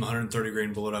velocities from the 130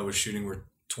 grain bullet I was shooting were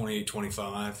 28,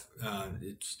 25.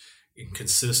 It's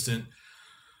inconsistent.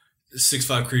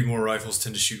 6.5 Creedmoor rifles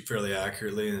tend to shoot fairly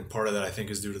accurately, and part of that I think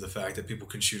is due to the fact that people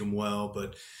can shoot them well,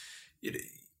 but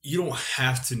you don't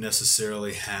have to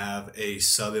necessarily have a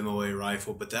sub-MOA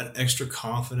rifle, but that extra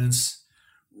confidence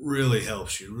really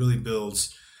helps you, really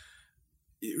builds,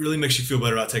 it really makes you feel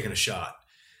better about taking a shot.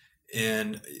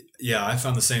 And yeah, I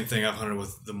found the same thing. I've hunted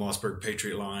with the Mossberg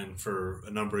Patriot line for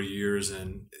a number of years,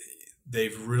 and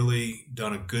they've really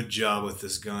done a good job with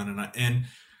this gun. And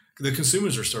the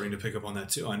consumers are starting to pick up on that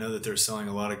too. I know that they're selling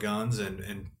a lot of guns,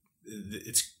 and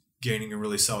it's gaining a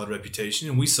really solid reputation.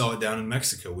 And we saw it down in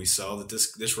Mexico. We saw that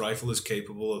this rifle is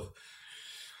capable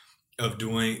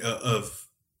of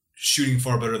shooting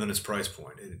far better than its price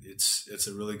point. It's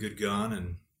a really good gun,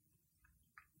 and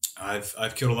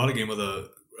I've killed a lot of game with a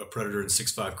Predator and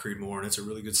 6.5 Creedmoor, and it's a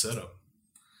really good setup.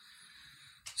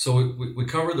 So we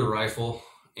covered the rifle,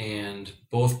 and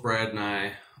both Brad and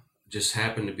I just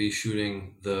happened to be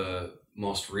shooting the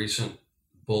most recent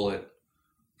bullet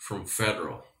from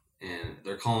Federal, and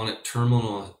they're calling it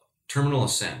Terminal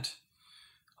Ascent.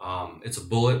 It's a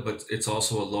bullet, but it's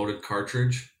also a loaded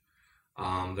cartridge.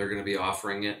 They're going to be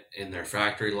offering it in their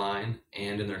factory line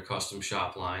and in their custom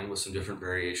shop line with some different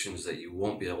variations that you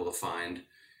won't be able to find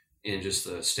in just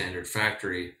the standard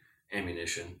factory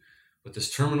ammunition. But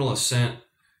this Terminal Ascent,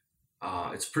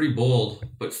 it's pretty bold,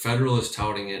 but Federal is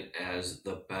touting it as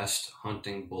the best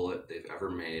hunting bullet they've ever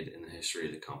made in the history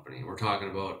of the company. And we're talking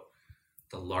about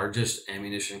the largest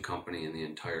ammunition company in the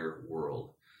entire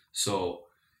world. So,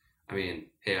 I mean,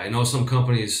 hey, I know some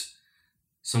companies,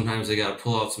 sometimes they got to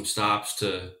pull out some stops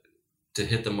to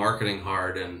hit the marketing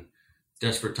hard, and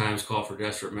desperate times call for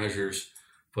desperate measures.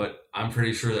 But I'm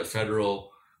pretty sure that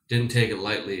Federal didn't take it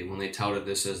lightly when they touted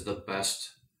this as the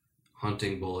best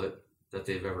hunting bullet that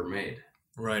they've ever made.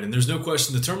 Right, and there's no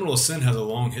question the Terminal Ascent has a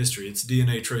long history. Its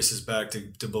DNA traces back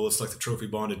to bullets like the trophy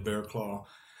bonded Bear Claw.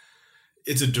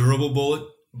 It's a durable bullet,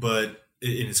 but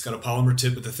it's got a polymer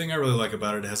tip. But the thing I really like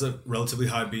about it has a relatively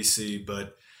high BC,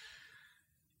 but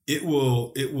it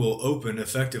will open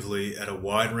effectively at a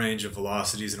wide range of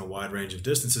velocities and a wide range of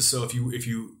distances. So if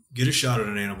you get a shot at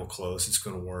an animal close, it's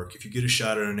going to work. If you get a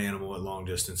shot at an animal at long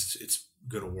distance, it's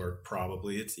going to work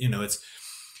probably.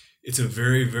 It's a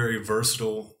very, very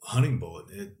versatile hunting bullet,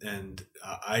 and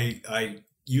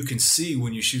you can see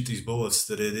when you shoot these bullets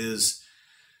that it is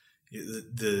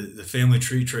the family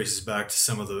tree traces back to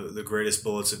some of the greatest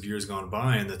bullets of years gone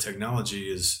by, and the technology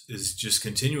is just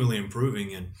continually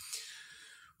improving. And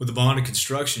with the bonded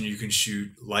construction, you can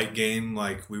shoot light game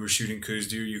like we were shooting Coues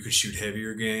deer. You can shoot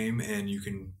heavier game, and you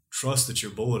can trust that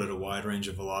your bullet at a wide range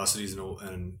of velocities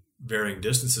and varying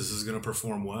distances is going to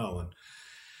perform well. And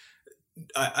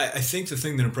I think the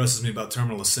thing that impresses me about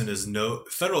Terminal Ascent is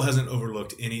Federal hasn't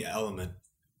overlooked any element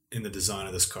in the design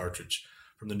of this cartridge,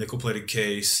 from the nickel-plated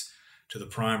case to the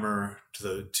primer to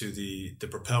the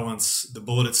propellants. The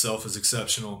bullet itself is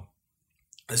exceptional.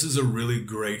 This is a really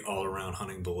great all-around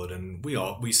hunting bullet, and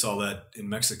we saw that in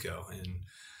Mexico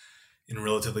in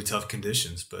relatively tough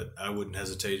conditions. But I wouldn't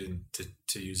hesitate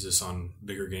to use this on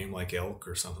bigger game like elk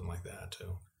or something like that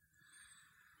too.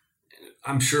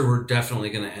 I'm sure we're definitely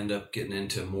going to end up getting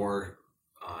into more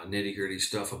nitty-gritty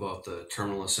stuff about the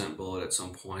Terminal Ascent bullet at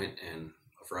some point, and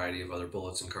a variety of other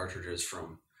bullets and cartridges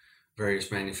from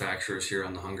various manufacturers here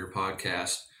on the Hunger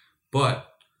Podcast. But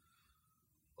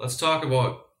let's talk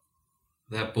about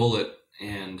that bullet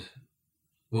and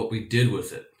what we did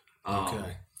with it.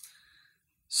 Okay.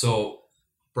 So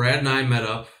Brad and I met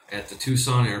up at the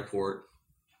Tucson airport.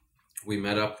 We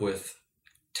met up with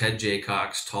Ted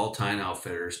Jaycock's Tall Tine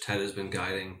Outfitters. Ted has been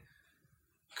guiding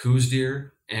Coues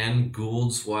deer and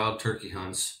Gould's wild turkey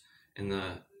hunts in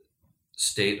the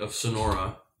state of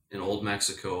Sonora in Old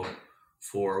Mexico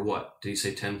for what? Did he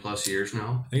say 10 plus years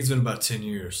now? I think it's been about 10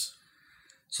 years.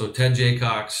 So Ted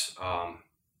Jaycock's,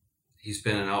 he's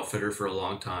been an outfitter for a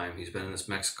long time. He's been in this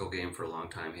Mexico game for a long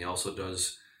time. He also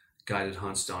does guided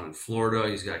hunts down in Florida.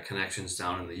 He's got connections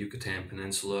down in the Yucatan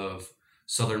Peninsula of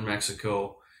southern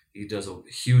Mexico. He does a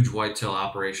huge whitetail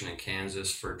operation in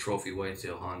Kansas for trophy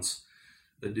whitetail hunts.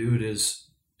 The dude is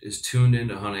tuned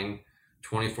into hunting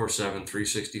 24/7,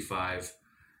 365.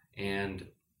 And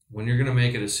when you're going to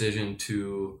make a decision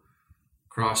to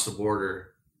cross the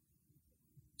border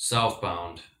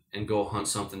southbound and go hunt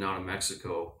something down in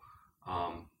Mexico,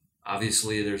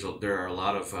 obviously there are a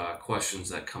lot of questions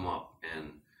that come up.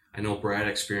 And I know Brad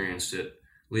experienced it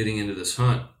leading into this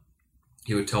hunt.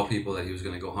 He would tell people that he was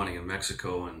going to go hunting in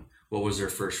Mexico, and what was their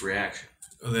first reaction?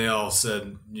 They all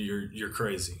said, you're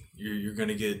crazy. You're going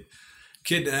to get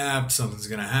kidnapped. Something's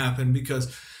going to happen,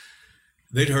 because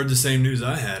they'd heard the same news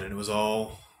I had, and it was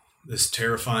all this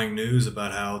terrifying news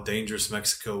about how dangerous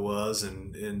Mexico was,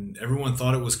 and everyone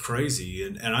thought it was crazy.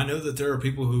 And I know that there are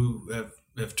people who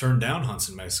have turned down hunts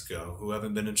in Mexico, who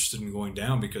haven't been interested in going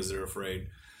down because they're afraid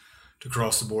to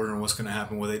cross the border and what's going to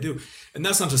happen when they do. And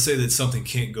that's not to say that something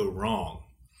can't go wrong,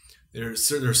 There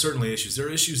are certainly issues. There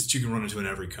are issues that you can run into in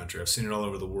every country. I've seen it all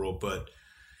over the world. But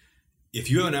if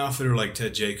you have an outfitter like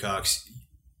Ted Jaycox,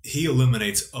 he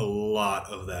eliminates a lot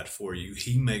of that for you.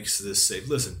 He makes this safe.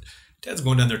 Listen, Ted's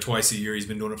going down there twice a year. He's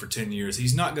been doing it for 10 years.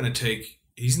 He's not going to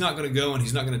go and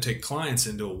he's not going to take clients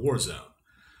into a war zone.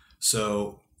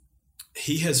 So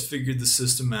he has figured the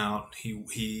system out.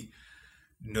 He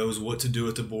knows what to do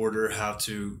at the border, how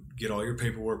to get all your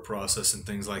paperwork processed and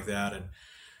things like that. And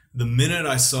the minute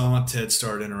I saw Ted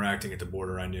start interacting at the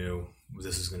border, I knew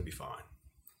this is going to be fine.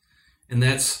 And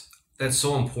that's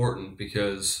so important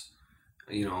because,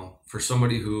 for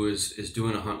somebody who is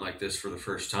doing a hunt like this for the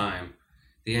first time,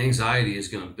 the anxiety is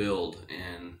going to build,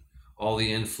 and all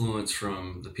the influence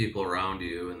from the people around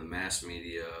you and the mass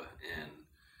media and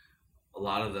a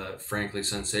lot of the, frankly,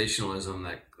 sensationalism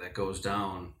that goes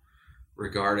down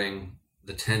regarding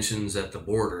the tensions at the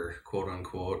border, quote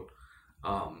unquote.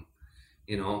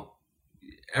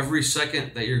 Every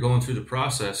second that you're going through the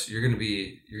process, you're going to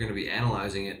be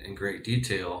analyzing it in great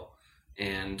detail,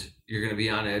 and you're going to be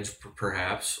on edge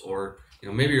perhaps, or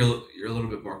maybe you're a little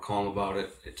bit more calm about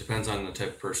it. It depends on the type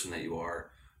of person that you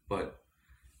are. But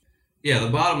yeah, the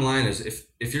bottom line is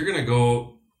if you're going to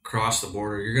go cross the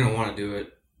border, you're going to want to do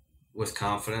it with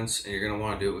confidence, and you're going to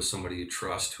want to do it with somebody you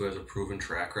trust who has a proven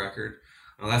track record.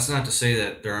 Now, that's not to say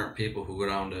that there aren't people who go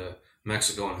down to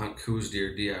Mexico and hunt Coues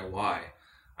deer DIY.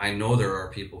 I know there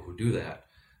are people who do that,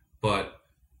 but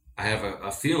I have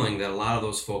a feeling that a lot of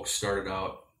those folks started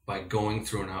out by going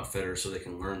through an outfitter so they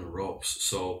can learn the ropes.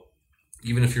 So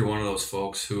even if you're one of those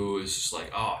folks who is just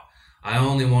like, oh, I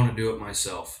only want to do it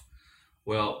myself.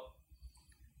 Well,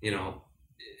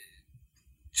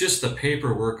 just the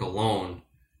paperwork alone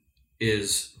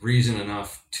is reason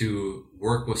enough to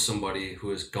work with somebody who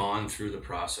has gone through the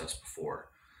process before,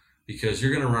 because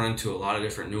you're going to run into a lot of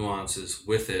different nuances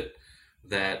with it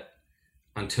that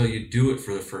until you do it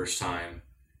for the first time,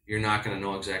 you're not going to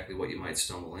know exactly what you might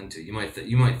stumble into. You might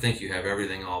think you have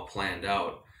everything all planned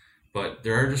out, but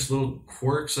there are just little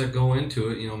quirks that go into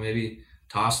it. Maybe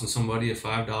tossing somebody a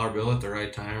 $5 bill at the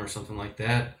right time or something like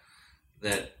that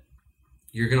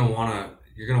you're going to want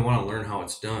to learn how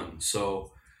it's done.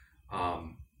 So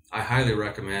I highly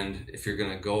recommend, if you're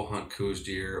going to go hunt Coues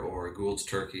deer or Gould's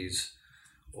turkeys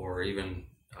or even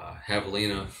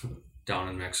javelina down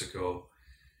in Mexico,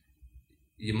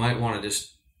 you might want to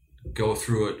just go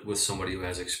through it with somebody who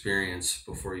has experience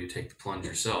before you take the plunge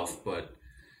yourself. But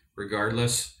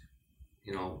regardless,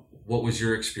 what was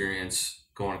your experience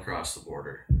going across the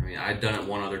border? I mean, I'd done it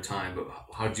one other time, but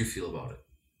how did you feel about it?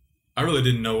 I really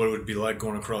didn't know what it would be like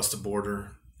going across the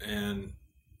border, and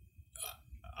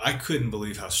I couldn't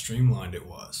believe how streamlined it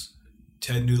was.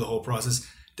 Ted knew the whole process,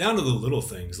 down to the little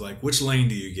things like which lane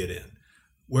do you get in?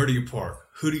 Where do you park?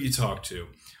 Who do you talk to?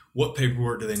 What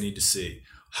paperwork do they need to see?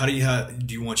 Do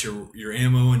you want your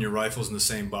ammo and your rifles in the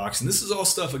same box? And this is all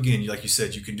stuff, again, like you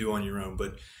said, you can do on your own.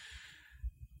 But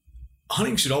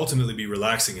hunting should ultimately be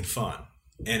relaxing and fun.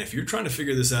 And if you're trying to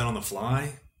figure this out on the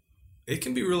fly, it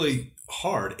can be really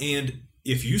hard. And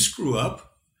if you screw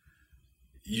up,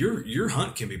 your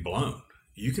hunt can be blown.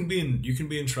 You can be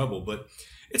in trouble. But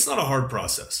it's not a hard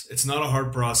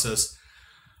process.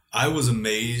 I was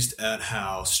amazed at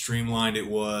how streamlined it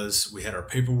was. We had our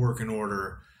paperwork in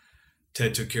order.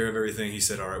 Ted took care of everything. He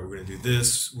said, all right, we're going to do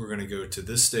this. We're going to go to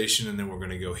this station, and then we're going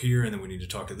to go here, and then we need to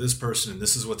talk to this person, and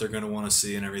this is what they're going to want to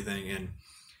see and everything. And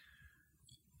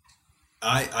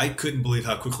I couldn't believe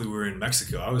how quickly we were in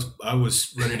Mexico. I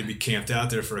was ready to be camped out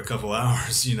there for a couple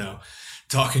hours,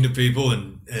 talking to people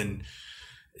and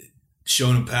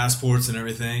showing them passports and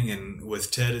everything. And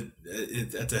with Ted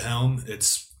at the helm,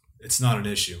 it's not an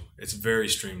issue. It's very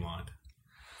streamlined.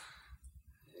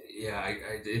 Yeah,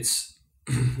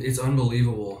 it's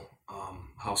unbelievable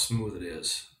how smooth it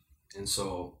is. And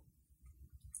so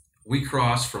we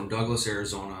crossed from Douglas,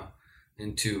 Arizona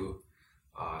into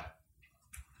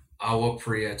Agua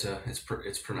Prieta.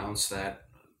 It's pronounced that.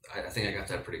 I think I got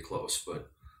that pretty close, but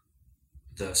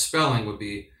the spelling would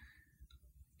be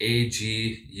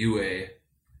Agua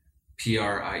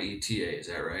Prieta. Is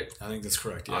that right? I think that's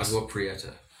correct, yes. Agua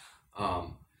Prieta.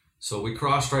 So we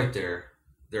crossed right there.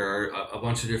 There are a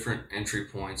bunch of different entry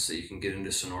points that you can get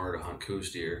into Sonora to hunt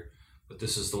Coues deer, but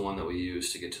this is the one that we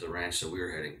used to get to the ranch that we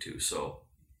were heading to. So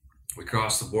we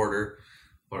crossed the border,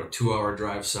 about a 2-hour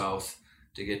drive south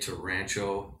to get to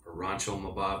Rancho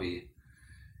Mababi,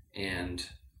 and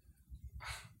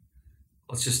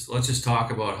let's just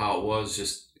talk about how it was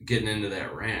just getting into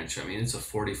that ranch. I mean, it's a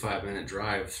 45-minute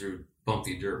drive through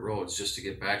bumpy dirt roads just to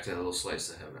get back to that little slice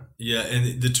of heaven. Yeah,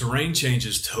 and the terrain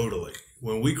changes totally.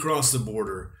 When we crossed the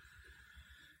border,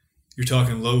 You're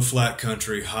talking low, flat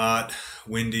country, hot,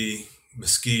 windy,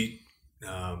 mesquite,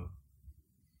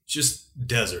 just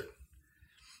desert.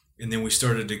 And then we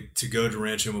started to go to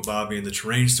Rancho Mababi, and the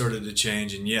terrain started to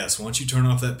change. And yes, once you turn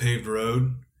off that paved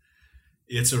road,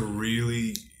 it's a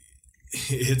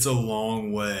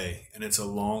long way, and it's a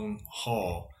long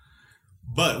haul.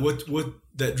 But what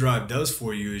that drive does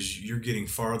for you is you're getting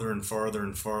farther and farther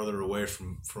and farther away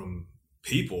from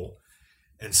people,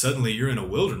 and suddenly you're in a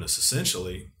wilderness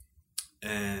essentially.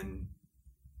 And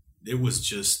it was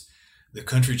just, the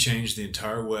country changed the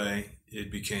entire way.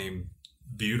 It became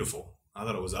beautiful. I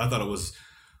thought it was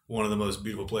one of the most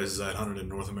beautiful places I'd hunted in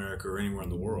North America or anywhere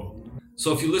in the world.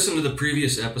 So if you listen to the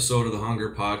previous episode of the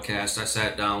Hunger Podcast, I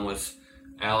sat down with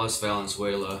Alice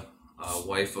Valenzuela,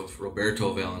 wife of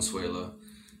Roberto Valenzuela,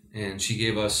 and she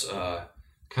gave us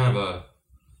kind of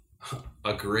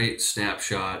a great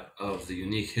snapshot of the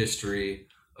unique history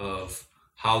of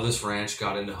how this ranch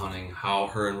got into hunting, how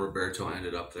her and Roberto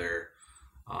ended up there.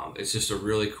 It's just a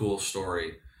really cool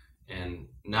story. And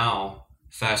now,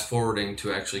 fast forwarding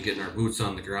to actually getting our boots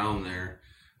on the ground there,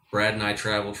 Brad and I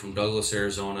traveled from Douglas,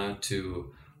 Arizona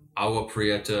to Agua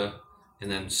Prieta,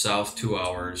 and then south 2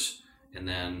 hours, and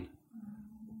then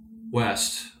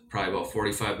west, probably about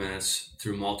 45 minutes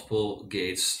through multiple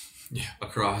gates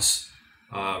across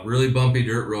really bumpy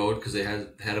dirt road because they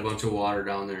had a bunch of water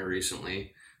down there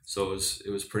recently. So it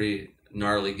was pretty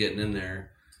gnarly getting in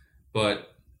there. But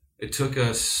it took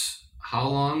us how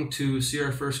long to see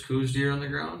our first Coues deer on the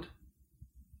ground?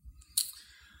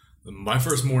 My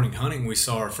first morning hunting, we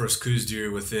saw our first Coues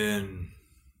deer within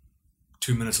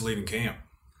 2 minutes of leaving camp.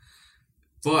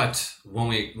 But when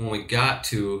we got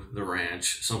to the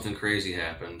ranch, something crazy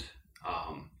happened.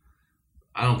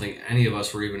 I don't think any of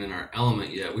us were even in our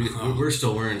element yet. We're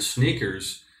still wearing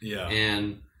sneakers. Yeah.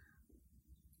 And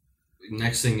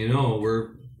next thing you know,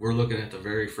 we're looking at the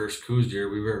very first Coues deer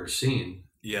we've ever seen.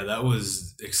 Yeah, that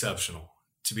was exceptional.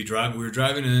 We were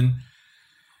driving in,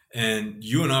 and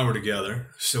you and I were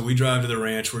together. So we drive to the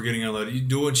ranch. We're getting unloaded. You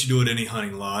do what you do at any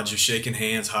hunting lodge. You're shaking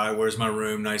hands. Hi, where's my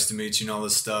room? Nice to meet you, and all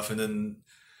this stuff. And then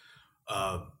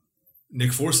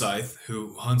Nick Forsyth,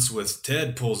 who hunts with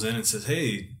Ted, pulls in and says,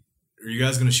 "Hey, are you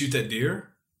guys going to shoot that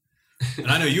deer?" And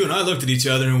I know you and I looked at each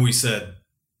other and we said,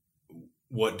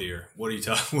 "What deer? What are you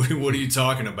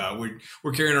talking about?"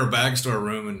 We're carrying our bags to our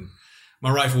room, and my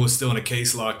rifle was still in a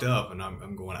case locked up, and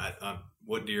I'm going,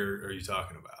 "What deer are you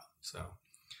talking about?" So,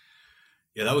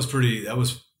 yeah, that was a pretty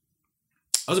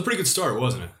good start,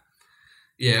 wasn't it?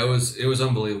 Yeah, it was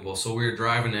unbelievable. So we were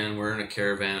driving in. We're in a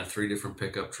caravan of 3 different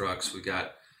pickup trucks. We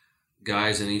got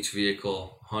guys in each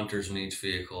vehicle, hunters in each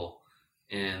vehicle,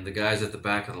 and the guys at the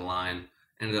back of the line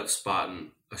ended up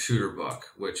spotting a shooter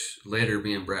buck, which later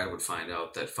me and Brad would find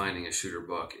out that finding a shooter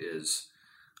buck is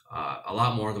a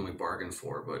lot more than we bargained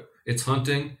for. But it's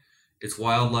hunting, it's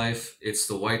wildlife, it's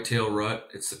the whitetail rut,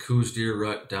 it's the Coues deer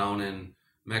rut down in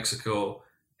Mexico.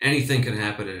 Anything can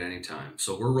happen at any time.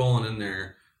 So we're rolling in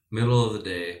there middle of the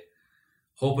day,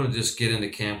 hoping to just get into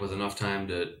camp with enough time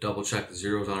to double check the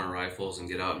zeros on our rifles and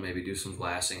get out and maybe do some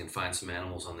glassing and find some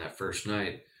animals on that first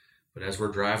night. But as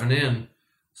we're driving in,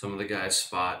 some of the guys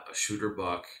spot a shooter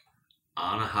buck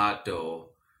on a hot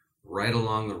doe right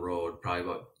along the road, probably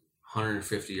about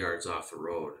 150 yards off the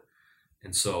road.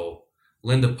 And so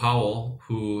Linda Powell,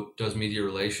 who does media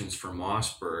relations for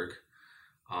Mossberg,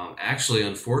 actually,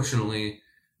 unfortunately,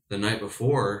 the night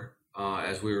before,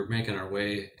 as we were making our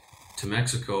way to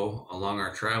Mexico along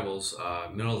our travels,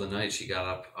 middle of the night, she got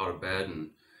up out of bed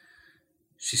and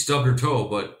she stubbed her toe,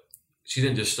 but she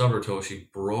didn't just stub her toe, she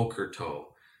broke her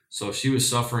toe. So she was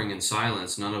suffering in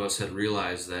silence. None of us had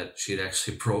realized that she'd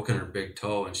actually broken her big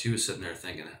toe, and she was sitting there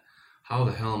thinking, how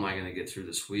the hell am I going to get through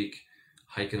this week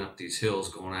hiking up these hills,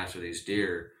 going after these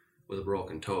deer with a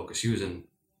broken toe? Because she was in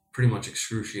pretty much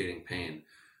excruciating pain.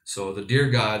 So the deer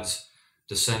gods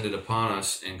descended upon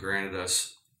us and granted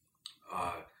us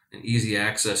an easy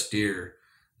access deer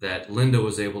that Linda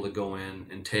was able to go in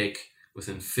and take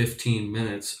within 15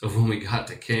 minutes of when we got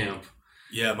to camp.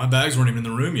 Yeah, my bags weren't even in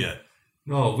the room yet.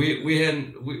 No, we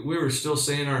were still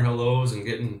saying our hellos and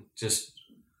getting just,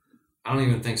 I don't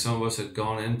even think some of us had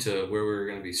gone into where we were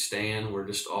going to be staying. We're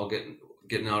just all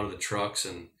getting out of the trucks,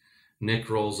 and Nick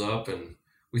rolls up, and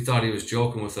we thought he was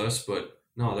joking with us, but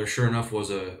no, there sure enough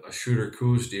was a shooter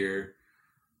Coues deer.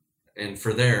 And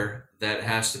for that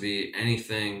has to be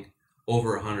anything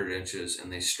over 100 inches,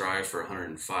 and they strive for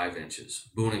 105 inches.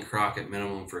 Boone and Crockett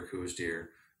minimum for Coues deer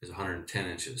is 110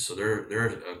 inches. So they're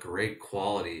a great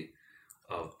quality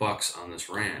of bucks on this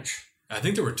ranch. I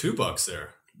think there were 2 bucks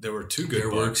there. There were 2 good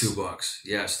bucks. There were 2 bucks.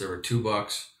 Yes, there were 2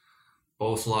 bucks,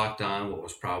 both locked on what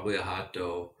was probably a hot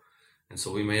doe. And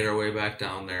so we made our way back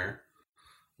down there.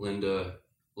 Linda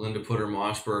put her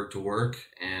Mossberg to work,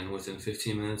 and within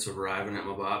 15 minutes of arriving at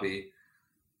Mobobby,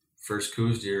 first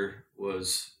Coues deer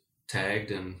was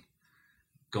tagged and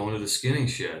going to the skinning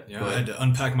shed. Yeah, I had to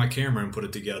unpack my camera and put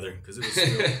it together because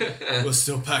it was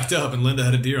still packed up, and Linda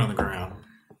had a deer on the ground.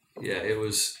 Yeah, it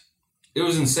was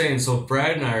insane. So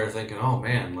Brad and I are thinking, oh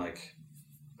man, like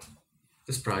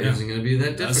this probably isn't going to be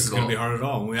that difficult. This is going to be hard at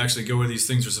all. When we actually go where these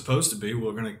things are supposed to be,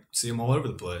 we're going to see them all over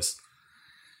the place.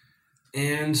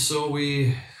 And so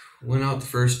we went out the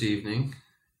first evening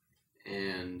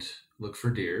and looked for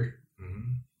deer.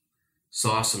 Mm-hmm.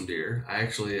 Saw some deer. I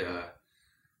actually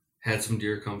had some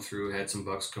deer come through, had some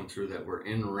bucks come through that were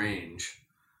in range,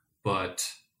 but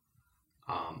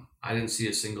I didn't see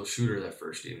a single shooter that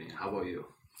first evening. How about you?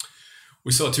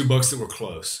 We saw 2 bucks that were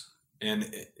close.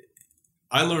 And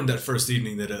I learned that first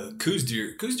evening that a Coues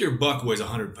deer buck weighs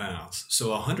 100 pounds.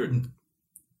 So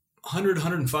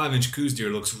 105-inch Coues deer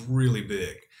looks really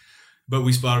big. But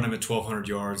we spotted him at 1,200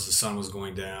 yards. The sun was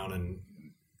going down, and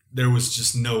there was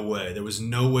just no way. There was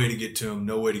no way to get to him,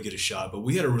 no way to get a shot. But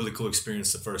we had a really cool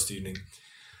experience the first evening.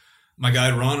 My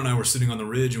guide Ron and I were sitting on the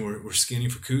ridge, and we're scanning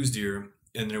for Coues deer.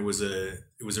 And it was a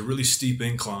really steep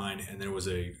incline, and there was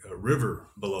a river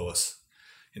below us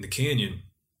in the canyon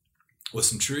with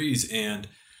some trees. And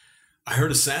I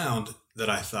heard a sound that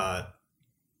I thought,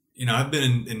 I've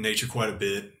been in nature quite a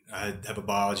bit. I have a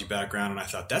biology background, and I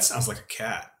thought that sounds like a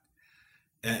cat,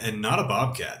 and not a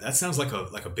bobcat. That sounds like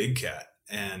a big cat.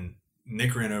 And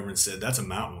Nick ran over and said, "That's a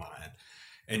mountain lion."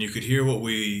 And you could hear what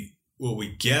we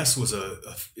guessed was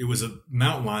it was a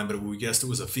mountain lion, but we guessed it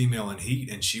was a female in heat,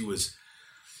 and she was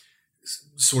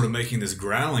sort of making this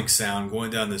growling sound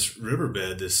going down this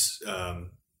riverbed.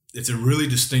 It's a really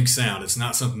distinct sound. It's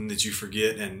not something that you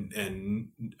forget.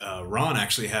 And Ron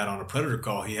actually had on a predator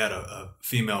call, he had a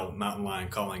female mountain lion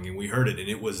calling, and we heard it, and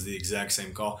it was the exact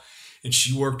same call. And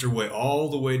she worked her way all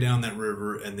the way down that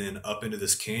river and then up into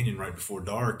this canyon right before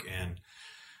dark. And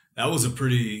that was a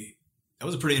pretty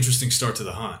interesting start to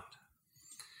the hunt.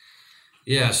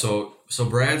 Yeah, so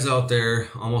Brad's out there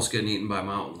almost getting eaten by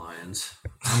mountain lions.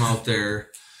 I'm out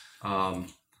there,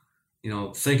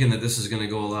 thinking that this is going to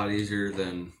go a lot easier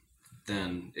than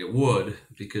it would,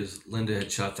 because Linda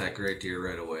had shot that great deer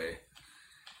right away.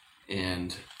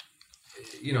 And,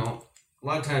 a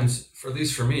lot of times, at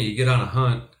least for me, you get on a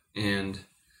hunt and,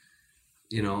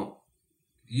 you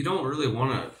don't really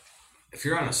want to, if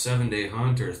you're on a 7-day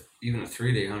hunt or even a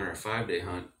 3-day hunt or a 5-day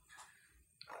hunt,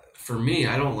 for me,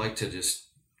 I don't like to it's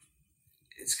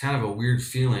kind of a weird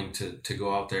feeling to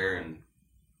go out there and,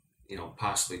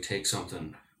 possibly take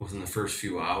something within the first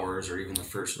few hours or even the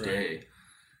first day.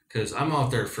 Because I'm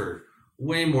out there for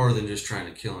way more than just trying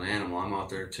to kill an animal. I'm out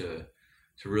there to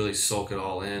really soak it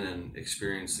all in and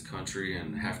experience the country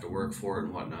and have to work for it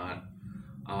and whatnot.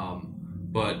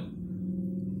 But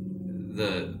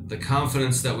the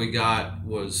confidence that we got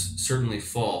was certainly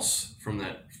false from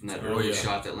that early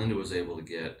shot that Linda was able to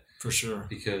get. For sure.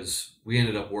 Because we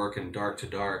ended up working dark to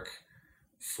dark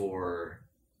for,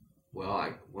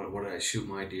 what did I shoot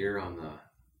my deer on the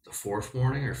 4th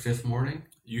morning or 5th morning?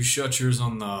 You shot yours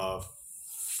on the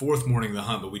 4th morning of the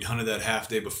hunt, but we'd hunted that half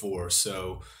day before.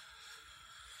 So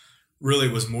really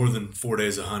it was more than 4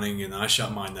 days of hunting, and I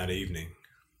shot mine that evening.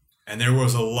 And there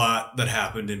was a lot that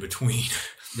happened in between.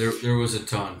 There was a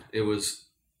ton. It was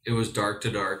dark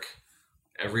to dark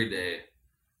every day,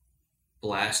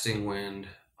 blasting wind.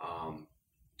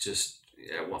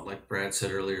 Like Brad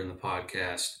said earlier in the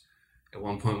podcast, at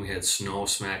one point we had snow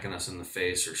smacking us in the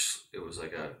face, or it was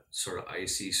like a sort of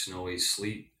icy, snowy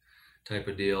sleet type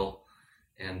of deal.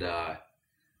 And,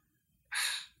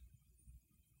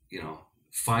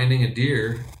 finding a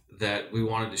deer that we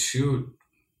wanted to shoot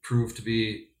proved to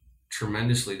be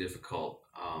tremendously difficult.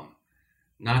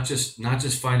 Not just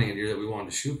finding a deer that we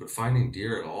wanted to shoot, but finding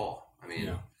deer at all. I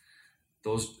mean,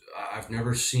 I've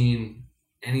never seen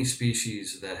any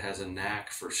species that has a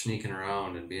knack for sneaking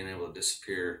around and being able to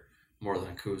disappear more than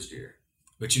a Coues deer.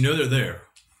 But they're there.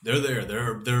 They're there.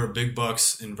 There are big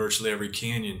bucks in virtually every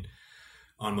canyon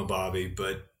on Mobobby,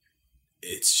 but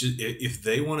it's just if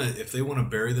they want to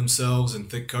bury themselves in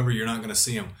thick cover, you're not going to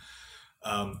see them.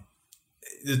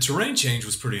 The terrain change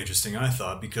was pretty interesting, I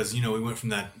thought, because we went from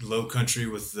that low country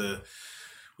with the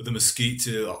mesquite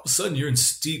to all of a sudden you're in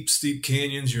steep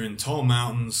canyons, you're in tall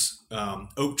mountains,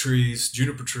 oak trees,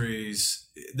 juniper trees.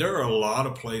 There are a lot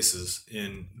of places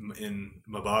in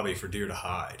Mobobby for deer to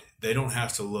hide. They don't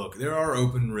have to look. There are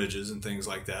open ridges and things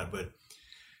like that, but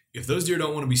if those deer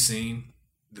don't want to be seen,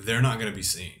 they're not going to be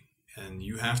seen, and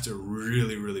you have to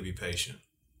really, really be patient.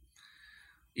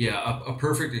 Yeah, a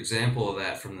perfect example of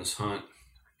that from this hunt,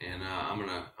 and I'm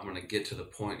gonna get to the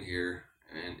point here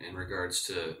in regards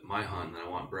to my hunt, and I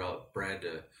want Brad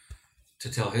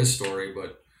to tell his story.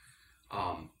 But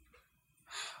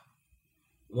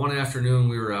one afternoon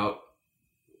we were out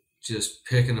just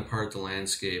picking apart the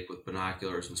landscape with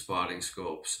binoculars and spotting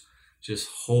scopes, just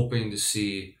hoping to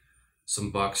see some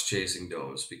bucks chasing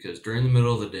does, because during the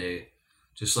middle of the day,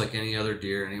 just like any other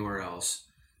deer anywhere else,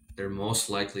 they're most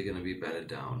likely going to be bedded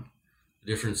down.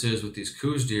 The difference is with these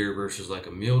Coues deer versus like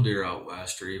a mule deer out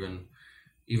west, or even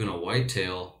a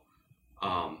whitetail,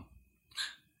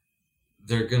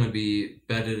 they're going to be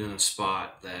bedded in a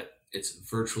spot that it's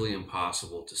virtually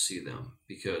impossible to see them,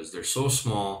 because they're so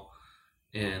small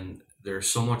and there's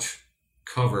so much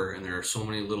cover and there are so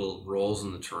many little rolls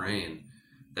in the terrain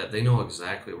that they know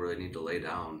exactly where they need to lay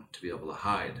down to be able to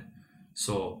hide.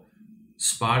 So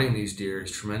spotting these deer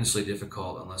is tremendously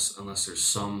difficult unless there's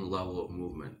some level of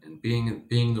movement. And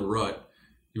being the rut,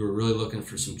 you were really looking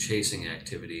for some chasing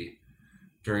activity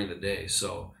during the day.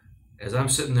 So as I'm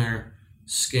sitting there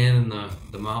scanning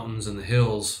the mountains and the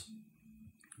hills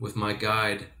with my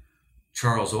guide,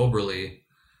 Charles Oberly,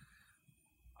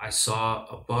 I saw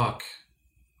a buck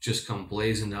just come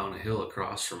blazing down a hill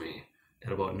across from me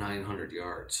at about 900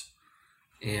 yards.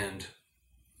 And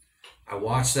I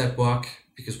watched that buck,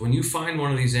 because when you find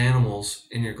one of these animals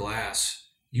in your glass,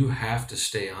 you have to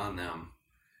stay on them.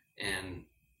 And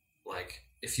like,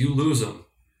 if you lose them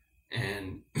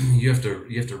and you have to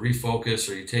refocus,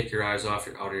 or you take your eyes out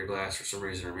of your glass for some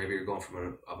reason, or maybe you're going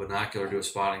from a binocular to a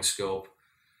spotting scope,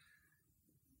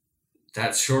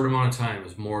 that short amount of time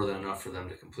is more than enough for them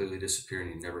to completely disappear, and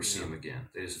you never see them again.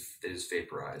 They just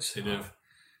vaporize. They do.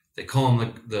 They call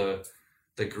them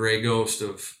the gray ghost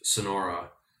of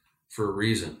Sonora for a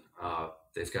reason.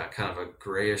 They've got kind of a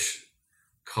grayish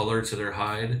color to their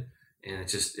hide,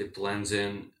 and it blends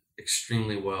in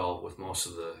extremely well with most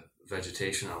of the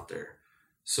vegetation out there.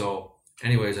 So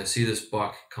anyways, I see this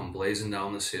buck come blazing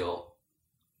down this hill.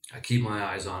 I keep my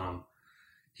eyes on him.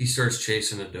 He starts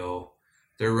chasing a doe.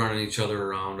 They're running each other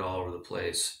around all over the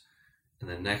place. And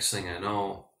the next thing I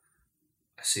know,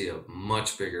 I see a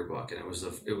much bigger buck. And it was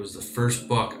the first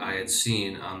buck I had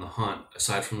seen on the hunt,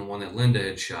 aside from the one that Linda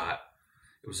had shot.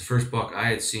 It was the first buck I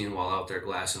had seen while out there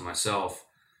glassing myself,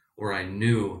 where I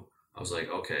knew, I was like,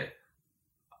 okay,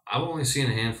 I've only seen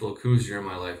a handful of Coues deer in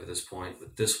my life at this point,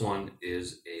 but this one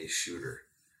is a shooter.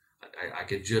 I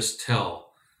could just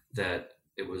tell that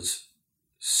it was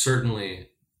certainly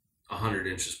 100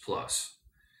 inches plus.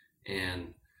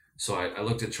 And so I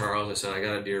looked at Charles. I said, I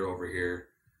got a deer over here,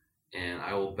 and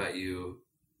I will bet you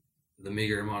the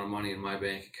meager amount of money in my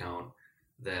bank account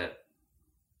that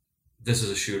this is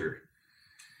a shooter.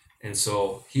 And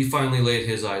so he finally laid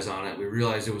his eyes on it. We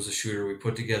realized it was a shooter. We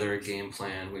put together a game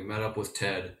plan. We met up with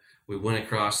Ted. We went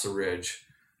across the ridge.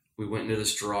 We went into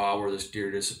this draw where this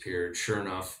deer disappeared. Sure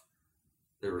enough,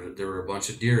 there were a bunch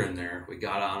of deer in there. We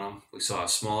got on them. We saw a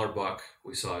smaller buck.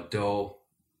 We saw a doe.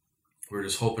 We were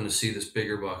just hoping to see this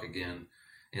bigger buck again.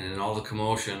 And in all the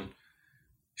commotion,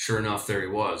 sure enough, there he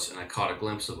was. And I caught a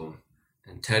glimpse of him.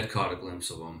 And Ted caught a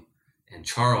glimpse of him. And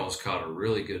Charles caught a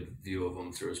really good view of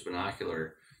him through his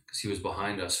binocular, because he was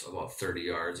behind us about 30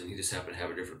 yards, and he just happened to have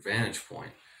a different vantage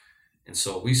point. And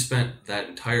so we spent that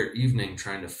entire evening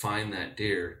trying to find that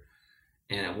deer.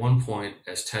 And at one point,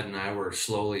 as Ted and I were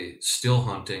slowly still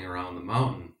hunting around the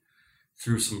mountain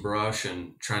through some brush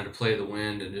and trying to play the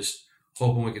wind and just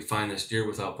hoping we could find this deer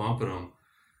without bumping him,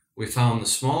 we found the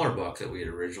smaller buck that we had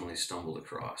originally stumbled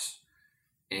across.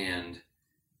 And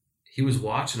he was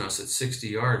watching us at 60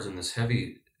 yards in this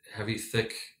heavy,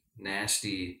 thick,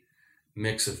 nasty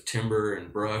mix of timber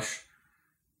and brush.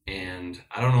 And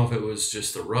I don't know if it was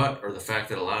just the rut or the fact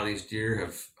that a lot of these deer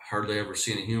have hardly ever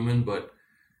seen a human, but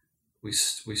we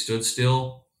stood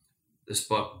still. This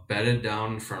buck bedded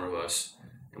down in front of us,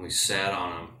 and we sat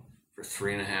on him for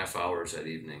 3.5 hours that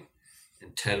evening.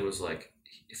 And Ted was like,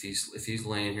 if he's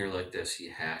laying here like this, he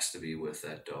has to be with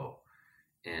that doe.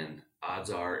 And odds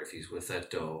are, if he's with that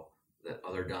doe, that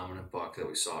other dominant buck that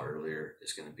we saw earlier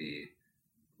is going to be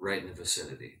right in the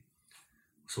vicinity.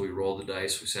 So we rolled the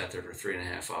dice. We sat there for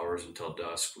 3.5 hours until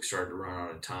dusk. We started to run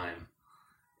out of time.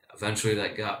 Eventually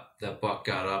that buck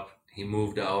got up. He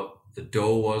moved out. The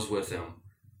doe was with him,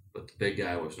 but the big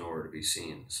guy was nowhere to be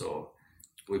seen. So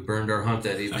we burned our hunt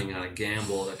that evening on a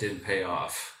gamble that didn't pay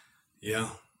off. Yeah.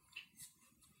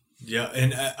 Yeah,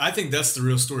 and I think that's the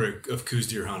real story of Coues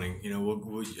deer hunting. You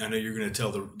know, I know you're going to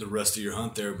tell the rest of your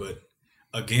hunt there, but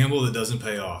a gamble that doesn't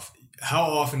pay off. How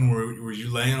often were you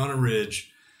laying on a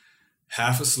ridge,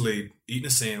 half asleep, eating a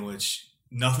sandwich,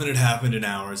 nothing had happened in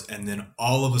hours, and then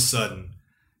all of a sudden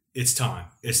it's time.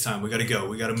 It's time. We got to go.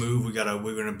 We got to move. We're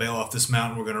going to bail off this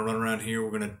mountain. We're going to run around here.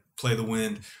 We're going to play the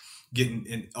wind.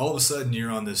 And all of a sudden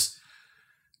you're on this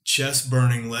chest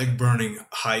burning, leg burning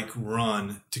hike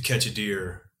run to catch a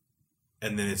deer.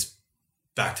 And then it's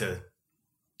back to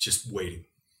just waiting.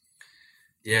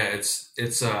 Yeah.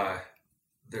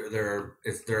 There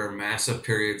are massive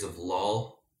periods of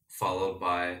lull followed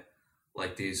by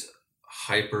like these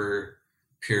hyper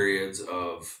periods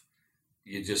of,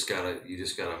 you just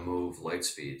gotta move light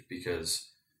speed,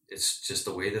 because it's just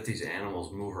the way that these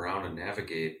animals move around and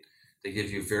navigate. They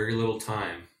give you very little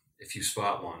time, if you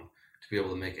spot one, to be able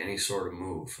to make any sort of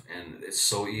move. And it's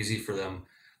so easy for them.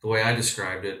 The way I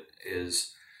described it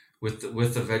is with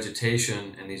the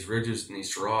vegetation and these ridges and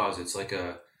these draws, it's like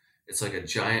a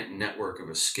giant network of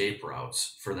escape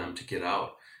routes for them to get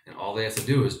out. And all they have to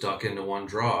do is duck into one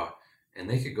draw, and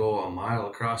they could go a mile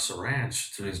across the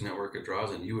ranch through these network of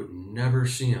draws, and you would never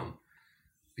see them,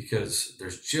 because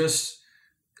there's just,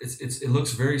 it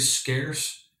looks very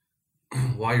scarce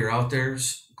while you're out there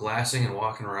glassing and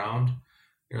walking around.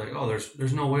 You're like, oh,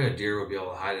 there's no way a deer would be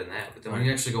able to hide in that. But then when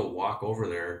you actually go walk over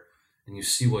there and you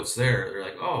see what's there, they're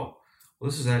like, oh, well,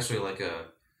 this is actually like a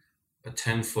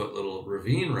 10-foot little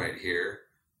ravine right here,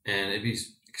 and it'd be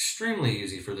extremely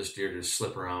easy for this deer to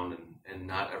slip around and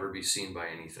not ever be seen by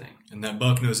anything. And that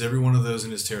buck knows every one of those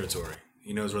in his territory.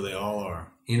 He knows where they all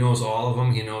are. He knows all of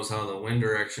them. He knows how the wind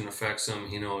direction affects them.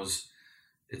 He knows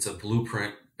it's a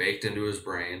blueprint baked into his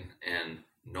brain, and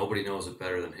nobody knows it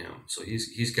better than him. So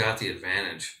he's got the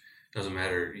advantage. Doesn't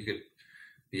matter. You could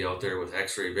be out there with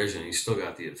x-ray vision. He's still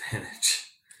got the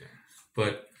advantage. Yeah.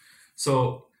 But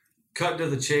so cut to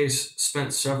the chase,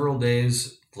 spent several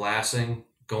days glassing,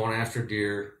 going after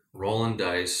deer, rolling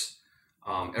dice.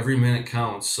 Every minute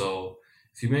counts. So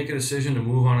if you make a decision to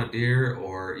move on a deer,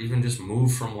 or even just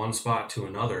move from one spot to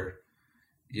another,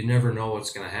 you never know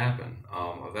what's going to happen.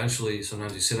 Eventually,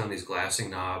 sometimes you sit on these glassing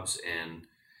knobs, and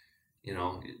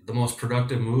the most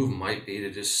productive move might be to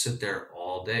just sit there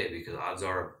all day, because odds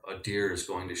are a deer is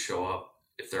going to show up.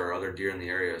 If there are other deer in the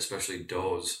area, especially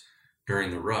does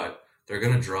during the rut, they're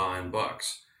going to draw in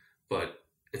bucks. But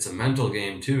it's a mental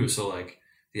game too. So like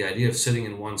the idea of sitting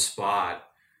in one spot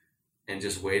and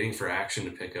just waiting for action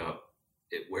to pick up,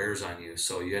 it wears on you.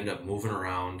 So you end up moving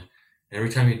around, and every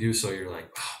time you do so, you're like,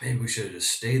 oh, maybe we should have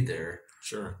just stayed there.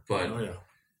 Sure. But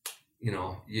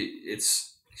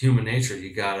it's human nature.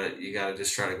 You gotta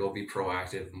just try to go be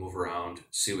proactive, move around,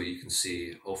 see what you can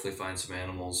see, hopefully find some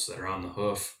animals that are on the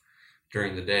hoof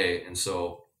during the day. And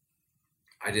so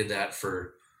I did that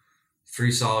for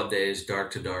 3 solid days,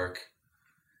 dark to dark.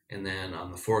 And then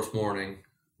on the 4th morning,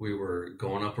 we were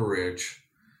going up a ridge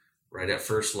right at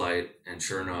first light. And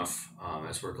sure enough,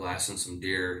 as we're glassing some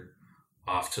deer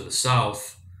off to the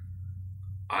south,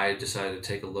 I decided to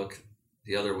take a look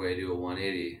the other way, do a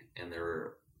 180. And there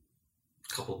were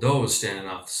a couple does standing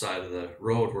off the side of the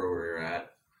road where we were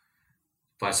at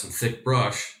by some thick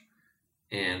brush.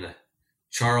 And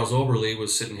Charles Oberly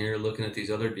was sitting here looking at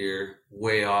these other deer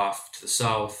way off to the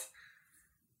south.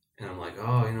 And I'm like,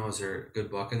 oh, is there a good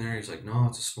buck in there? He's like, no,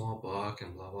 it's a small buck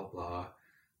and blah, blah, blah.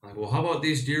 I'm like, well, how about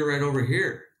these deer right over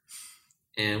here?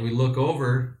 And we look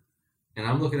over, and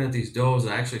I'm looking at these does,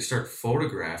 and I actually start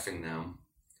photographing them.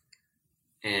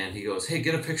 And he goes, hey,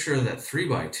 get a picture of that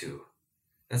 3x2.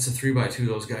 That's the 3x2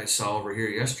 those guys saw over here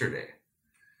yesterday.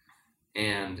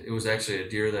 And it was actually a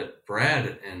deer that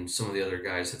Brad and some of the other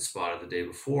guys had spotted the day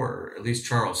before, or at least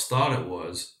Charles thought it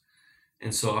was.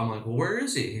 And so I'm like, well, where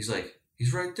is he? He's like,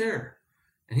 he's right there.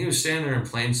 And he was standing there in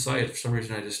plain sight. For some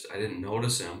reason, I didn't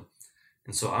notice him.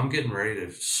 And so I'm getting ready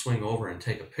to swing over and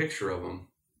take a picture of him.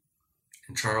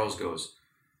 And Charles goes,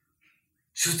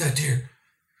 shoot that deer.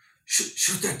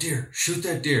 Shoot that deer. Shoot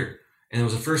that deer. And it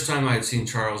was the first time I had seen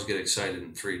Charles get excited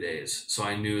in 3 days. So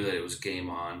I knew that it was game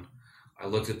on. I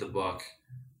looked at the buck,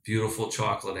 beautiful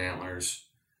chocolate antlers,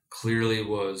 clearly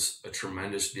was a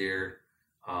tremendous deer.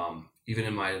 Even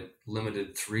in my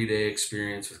limited 3-day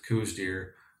experience with Coues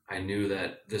deer, I knew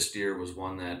that this deer was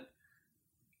one that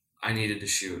I needed to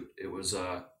shoot. It was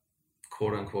a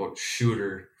quote unquote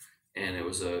shooter, and it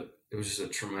was just a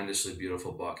tremendously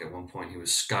beautiful buck. At one point he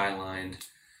was skylined,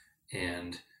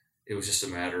 and it was just a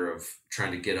matter of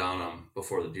trying to get on him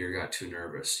before the deer got too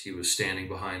nervous. He was standing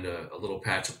behind a little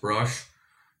patch of brush.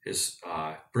 His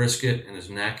brisket and his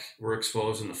neck were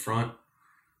exposed in the front.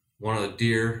 One of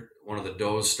the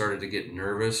does started to get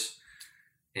nervous.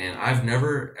 And I've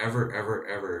never, ever, ever,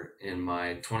 ever in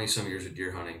my 20-some years of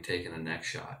deer hunting taken a neck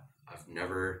shot. I've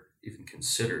never even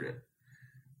considered it.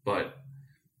 But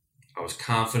I was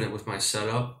confident with my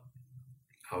setup.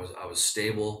 I was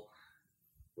stable.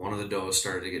 One of the does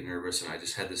started to get nervous, and I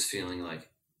just had this feeling like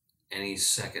any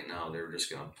second now they were just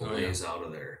going to blaze out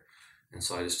of there. And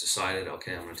so I just decided,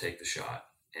 okay, I'm going to take the shot.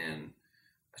 And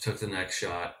I took the next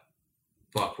shot.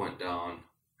 Buck went down,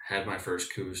 had my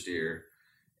first Coues deer.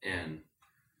 And,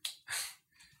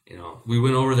 we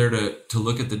went over there to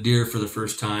look at the deer for the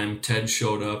first time. Ted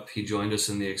showed up. He joined us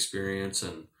in the experience.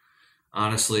 And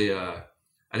honestly, I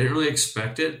didn't really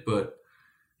expect it, but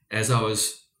as I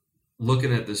was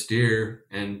looking at this deer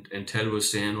and Ted was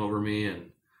standing over me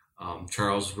and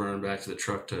Charles was running back to the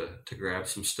truck to grab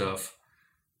some stuff,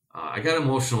 I got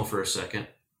emotional for a second.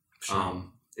 Sure.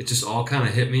 It just all kind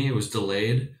of hit me. It was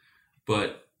delayed,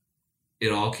 but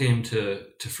it all came to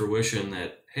fruition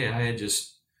that, hey, I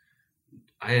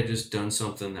had just done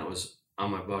something that was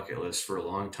on my bucket list for a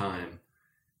long time.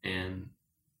 And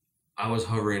I was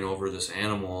hovering over this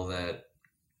animal that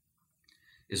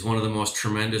is one of the most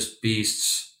tremendous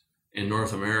beasts in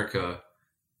North America.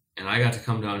 And I got to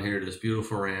come down here to this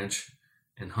beautiful ranch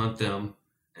and hunt them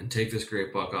and take this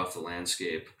great buck off the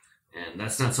landscape. And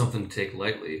that's not something to take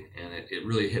lightly. And it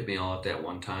really hit me all at that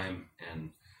one time.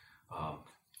 And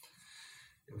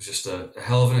it was just a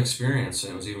hell of an experience.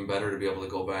 And it was even better to be able to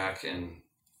go back and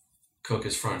cook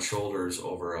his front shoulders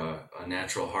over a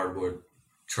natural hardwood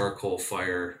charcoal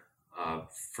fire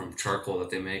from charcoal that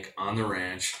they make on the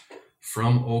ranch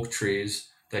from oak trees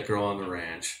that grow on the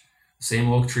ranch.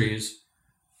 Same oak trees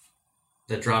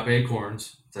that drop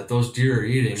acorns that those deer are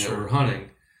eating that we're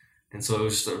hunting. And so it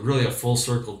was just really a full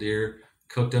circle deer.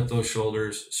 Cooked up those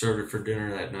shoulders, served it for dinner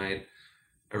that night.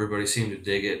 Everybody seemed to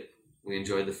dig it. We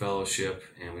enjoyed the fellowship,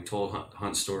 and we told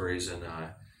hunt stories. And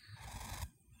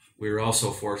we were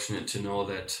also fortunate to know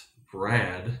that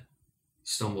Brad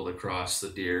stumbled across the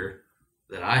deer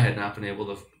that I had not been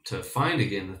able to find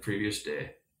again the previous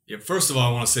day. Yeah, first of all,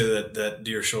 I want to say that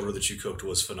deer shoulder that you cooked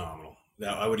was phenomenal.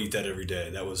 I would eat that every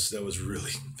day. That was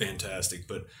really fantastic.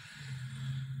 But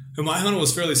my hunt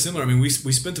was fairly similar. I mean, we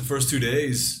spent the first 2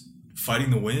 days fighting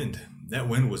the wind. That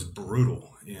wind was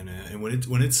brutal. And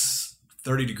when it's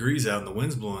 30 degrees out and the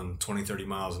wind's blowing 20, 30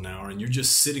 miles an hour and you're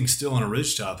just sitting still on a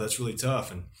ridgetop, that's really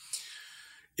tough. And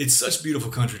it's such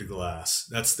beautiful country to glass.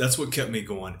 That's what kept me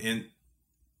going. And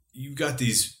you've got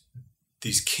these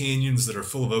canyons that are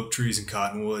full of oak trees and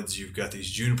cottonwoods. You've got these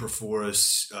juniper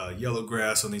forests, yellow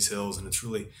grass on these hills, and it's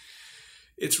really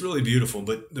beautiful.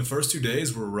 But the first 2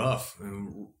 days were rough.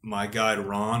 And my guide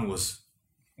Ron was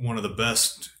one of the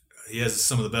best. He has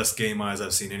some of the best game eyes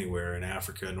I've seen anywhere in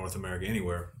Africa, North America,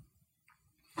 anywhere.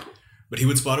 But he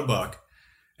would spot a buck,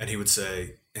 and he would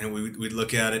say, and we'd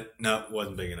look at it. No, it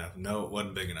wasn't big enough. No, it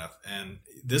wasn't big enough. And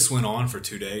this went on for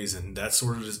 2 days, and that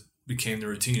sort of just became the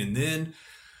routine. And then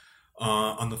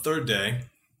on the third day,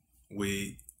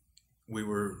 we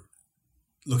were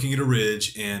looking at a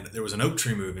ridge, and there was an oak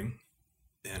tree moving.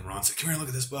 And Ron said, "Come here, look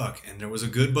at this buck." And there was a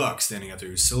good buck standing out there.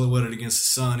 He was silhouetted against the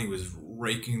sun. He was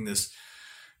raking this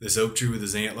oak tree with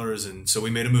his antlers. And so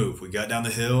we made a move. We got down the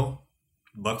hill.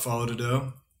 Buck followed a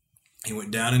doe. He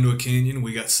went down into a canyon.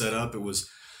 We got set up. It was a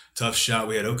tough shot.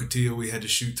 We had ocotillo we had to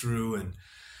shoot through, and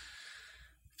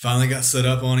finally got set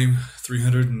up on him,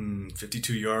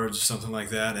 352 yards or something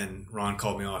like that. And Ron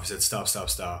called me off. He said, "Stop,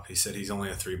 stop, stop." He said, "He's only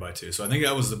a 3x2. So I think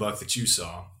that was the buck that you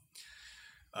saw.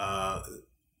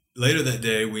 Later that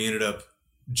day, we ended up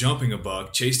jumping a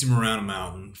buck, chased him around a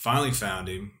mountain, finally found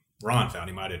him. Ron found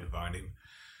him. I didn't find him.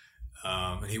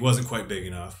 And he wasn't quite big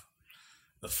enough.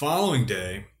 The following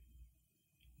day,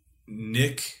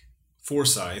 Nick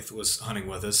Forsyth was hunting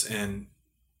with us, and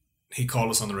he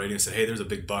called us on the radio and said, "Hey, there's a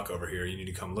big buck over here. You need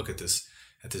to come look at this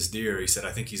deer." He said,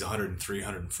 "I think he's 103,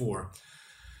 104.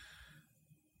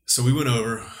 So we went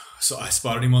over. So I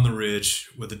spotted him on the ridge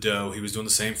with the doe. He was doing the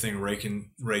same thing,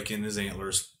 raking his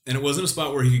antlers. And it wasn't a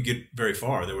spot where he could get very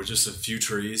far. There were just a few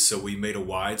trees. So we made a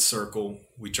wide circle.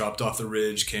 We dropped off the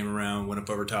ridge, came around, went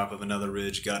up over top of another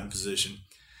ridge, got in position.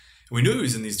 And we knew he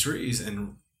was in these trees.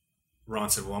 And Ron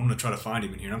said, "Well, I'm going to try to find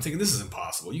him in here." And I'm thinking, this is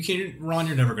impossible. You can't, Ron,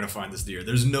 you're never going to find this deer.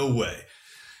 There's no way.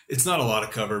 It's not a lot of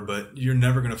cover, but you're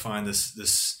never going to find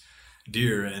this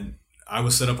deer. And I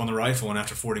was set up on the rifle, and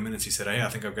after 40 minutes, he said, "Hey, I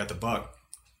think I've got the buck."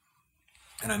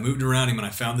 And I moved around him, and I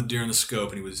found the deer in the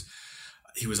scope, and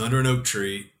he was under an oak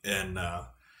tree. And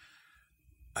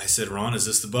I said, "Ron, is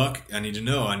this the buck? I need to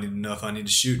know. I need to know if I need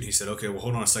to shoot." And he said, "Okay, well,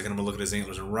 hold on a second. I'm going to look at his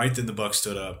antlers." And right then the buck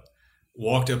stood up,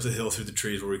 walked up the hill through the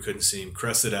trees where we couldn't see him,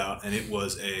 crested out, and it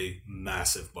was a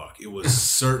massive buck. It was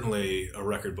certainly a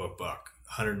record book buck,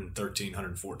 113,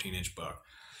 114-inch buck.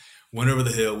 Went over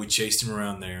the hill. We chased him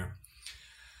around there.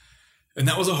 And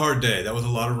that was a hard day. That was a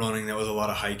lot of running. That was a lot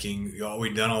of hiking.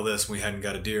 We'd done all this and we hadn't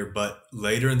got a deer. But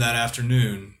later in that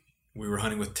afternoon, we were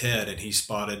hunting with Ted, and he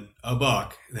spotted a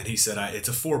buck. And then he said, it's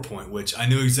a 4-point, which I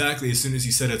knew exactly. As soon as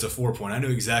he said it's a 4-point, I knew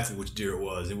exactly which deer it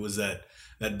was. It was that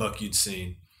buck you'd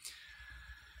seen.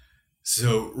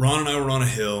 So Ron and I were on a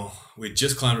hill. We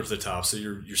just climbed up to the top, so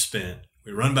you're spent.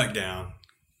 We run back down.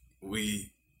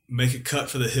 We make a cut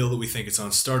for the hill that we think it's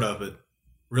on, start up it,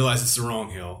 realize it's the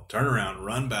wrong hill, turn around,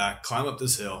 run back, climb up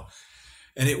this hill.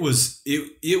 And it was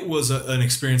an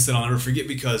experience that I'll never forget,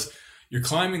 because you're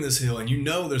climbing this hill and you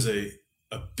know there's a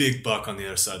big buck on the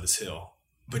other side of this hill,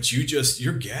 but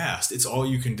you're gassed. It's all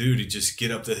you can do to just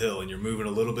get up the hill, and you're moving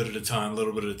a little bit at a time.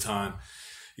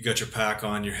 You got your pack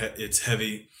on, it's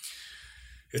heavy.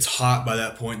 It's hot by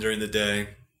that point during the day.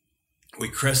 We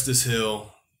crest this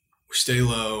hill, we stay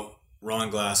low, Ron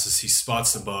glasses, he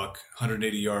spots the buck,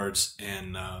 180 yards.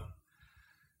 And,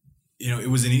 it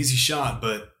was an easy shot,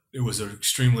 but it was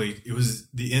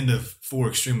the end of 4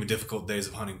 extremely difficult days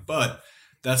of hunting. But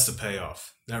that's the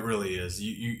payoff. That really is.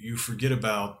 You forget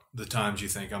about the times you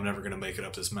think, I'm never going to make it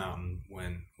up this mountain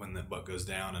when that buck goes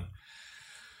down. And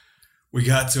we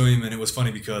got to him, and it was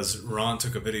funny because Ron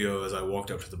took a video as I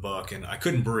walked up to the buck, and I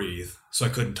couldn't breathe, so I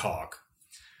couldn't talk.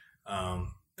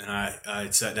 And I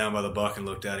sat down by the buck and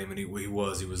looked at him, and he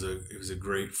was a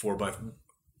great 4x,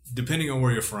 depending on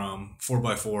where you're from,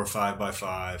 4x4,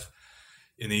 5x5.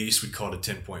 In the East, we'd call it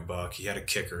a 10-point buck. He had a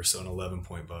kicker, so an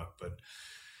 11-point buck.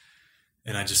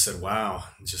 And I just said, wow,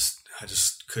 I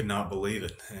just could not believe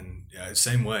it. And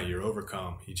same way, you're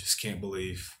overcome. You just can't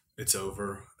believe it's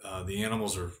over. The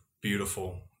animals are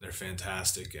beautiful. They're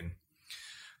fantastic. And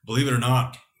believe it or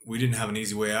not, we didn't have an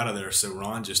easy way out of there. So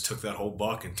Ron just took that whole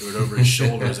buck and threw it over his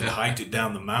shoulders and hiked it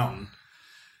down the mountain.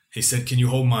 He said, can you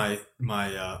hold my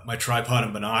tripod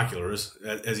and binoculars,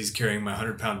 as he's carrying my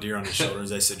 100-pound deer on his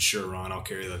shoulders? I said, sure, Ron, I'll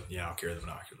carry the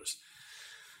binoculars.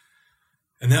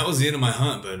 And that was the end of my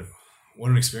hunt, but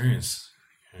what an experience.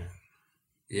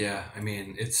 Yeah. I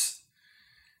mean, it's,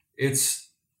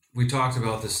 we talked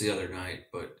about this the other night,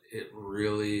 but it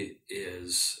really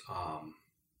is,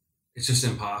 it's just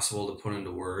impossible to put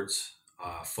into words.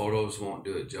 Photos won't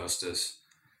do it justice.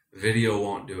 Video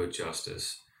won't do it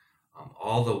justice.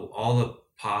 All the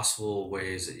possible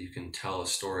ways that you can tell a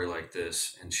story like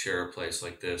this and share a place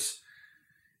like this,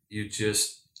 you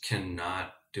just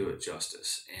cannot do it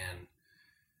justice. And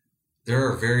there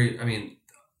are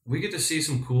we get to see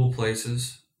some cool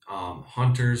places.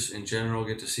 Hunters in general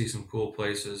get to see some cool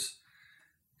places,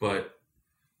 but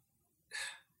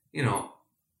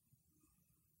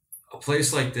a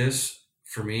place like this,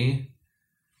 for me,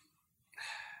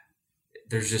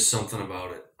 there's just something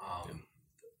about it.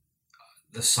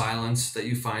 The silence that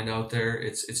you find out there,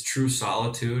 it's true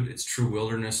solitude. It's true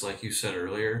wilderness, like you said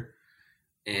earlier.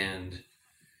 And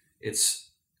it's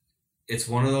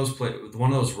one of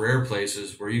those rare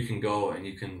places where you can go and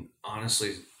you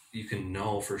can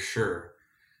know for sure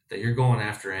that you're going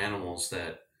after animals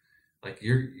that, like,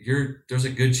 there's a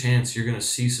good chance you're going to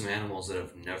see some animals that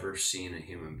have never seen a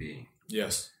human being.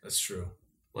 Yes, that's true.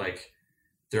 Like,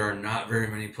 there are not very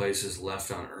many places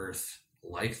left on earth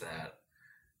like that,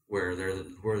 where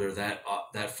they're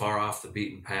that far off the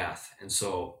beaten path. And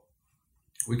so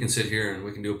we can sit here and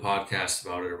we can do a podcast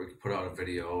about it, or we can put out a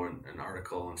video and an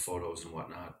article and photos and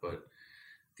whatnot. But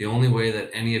the only way that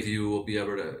any of you will be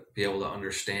able to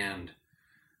understand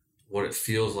what it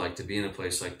feels like to be in a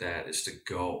place like that is to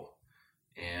go.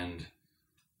 And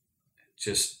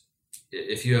just,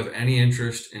 if you have any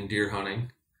interest in deer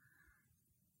hunting,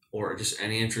 or just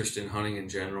any interest in hunting in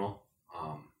general,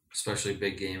 especially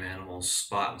big game animals,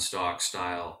 spot and stalk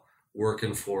style,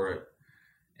 working for it,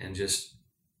 and just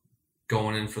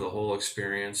going in for the whole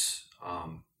experience,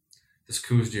 this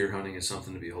Coues deer hunting is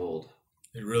something to behold.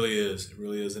 It really is. It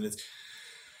really is.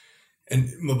 And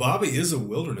Mababi is a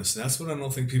wilderness. And that's what I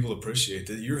don't think people appreciate,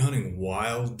 that you're hunting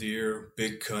wild deer,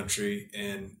 big country,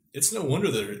 and it's no wonder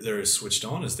that they're as switched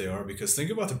on as they are, because think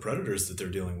about the predators that they're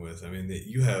dealing with. I mean,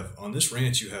 you have, on this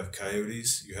ranch, you have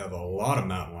coyotes, you have a lot of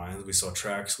mountain lions. We saw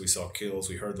tracks, we saw kills,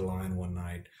 we heard the lion one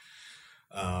night.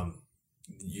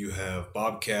 You have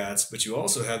bobcats, but you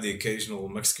also have the occasional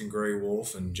Mexican gray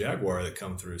wolf and jaguar that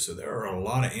come through. So there are a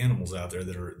lot of animals out there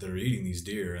that are eating these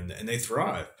deer, and they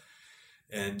thrive.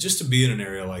 And just to be in an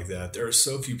area like that, there are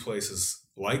so few places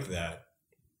like that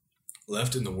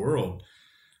left in the world,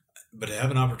 but to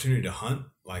have an opportunity to hunt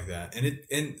like that.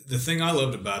 And the thing I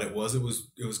loved about it was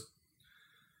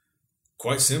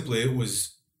quite simply, it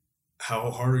was,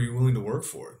 how hard are you willing to work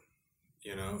for it?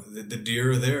 The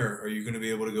deer are there. Are you going to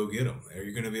be able to go get them? Are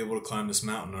you going to be able to climb this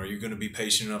mountain? Are you going to be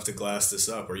patient enough to glass this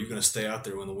up? Are you going to stay out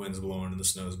there when the wind's blowing and the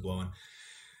snow's blowing?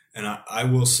 And I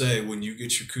will say, when you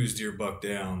get your Coues deer buck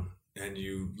down and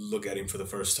you look at him for the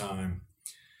first time,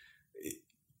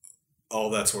 all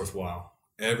that's worthwhile.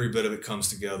 Every bit of it comes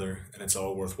together, and it's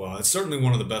all worthwhile. It's certainly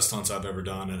one of the best hunts I've ever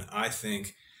done, and I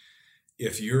think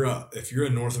if you're a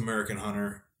North American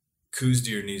hunter, Coues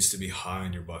deer needs to be high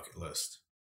on your bucket list.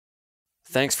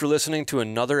 Thanks for listening to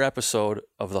another episode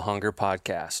of the Hunger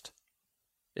Podcast.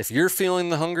 If you're feeling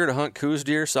the hunger to hunt Coues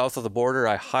deer south of the border,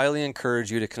 I highly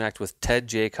encourage you to connect with Ted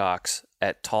Jaycox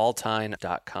at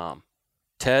talltine.com.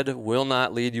 Ted will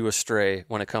not lead you astray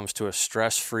when it comes to a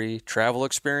stress-free travel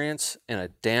experience and a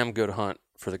damn good hunt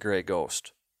for the gray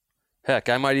ghost. Heck,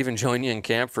 I might even join you in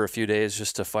camp for a few days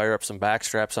just to fire up some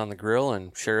backstraps on the grill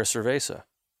and share a cerveza.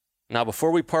 Now,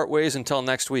 before we part ways until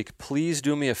next week, please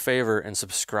do me a favor and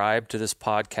subscribe to this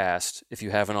podcast if you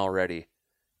haven't already.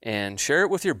 And share it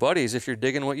with your buddies if you're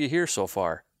digging what you hear so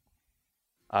far.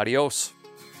 Adios.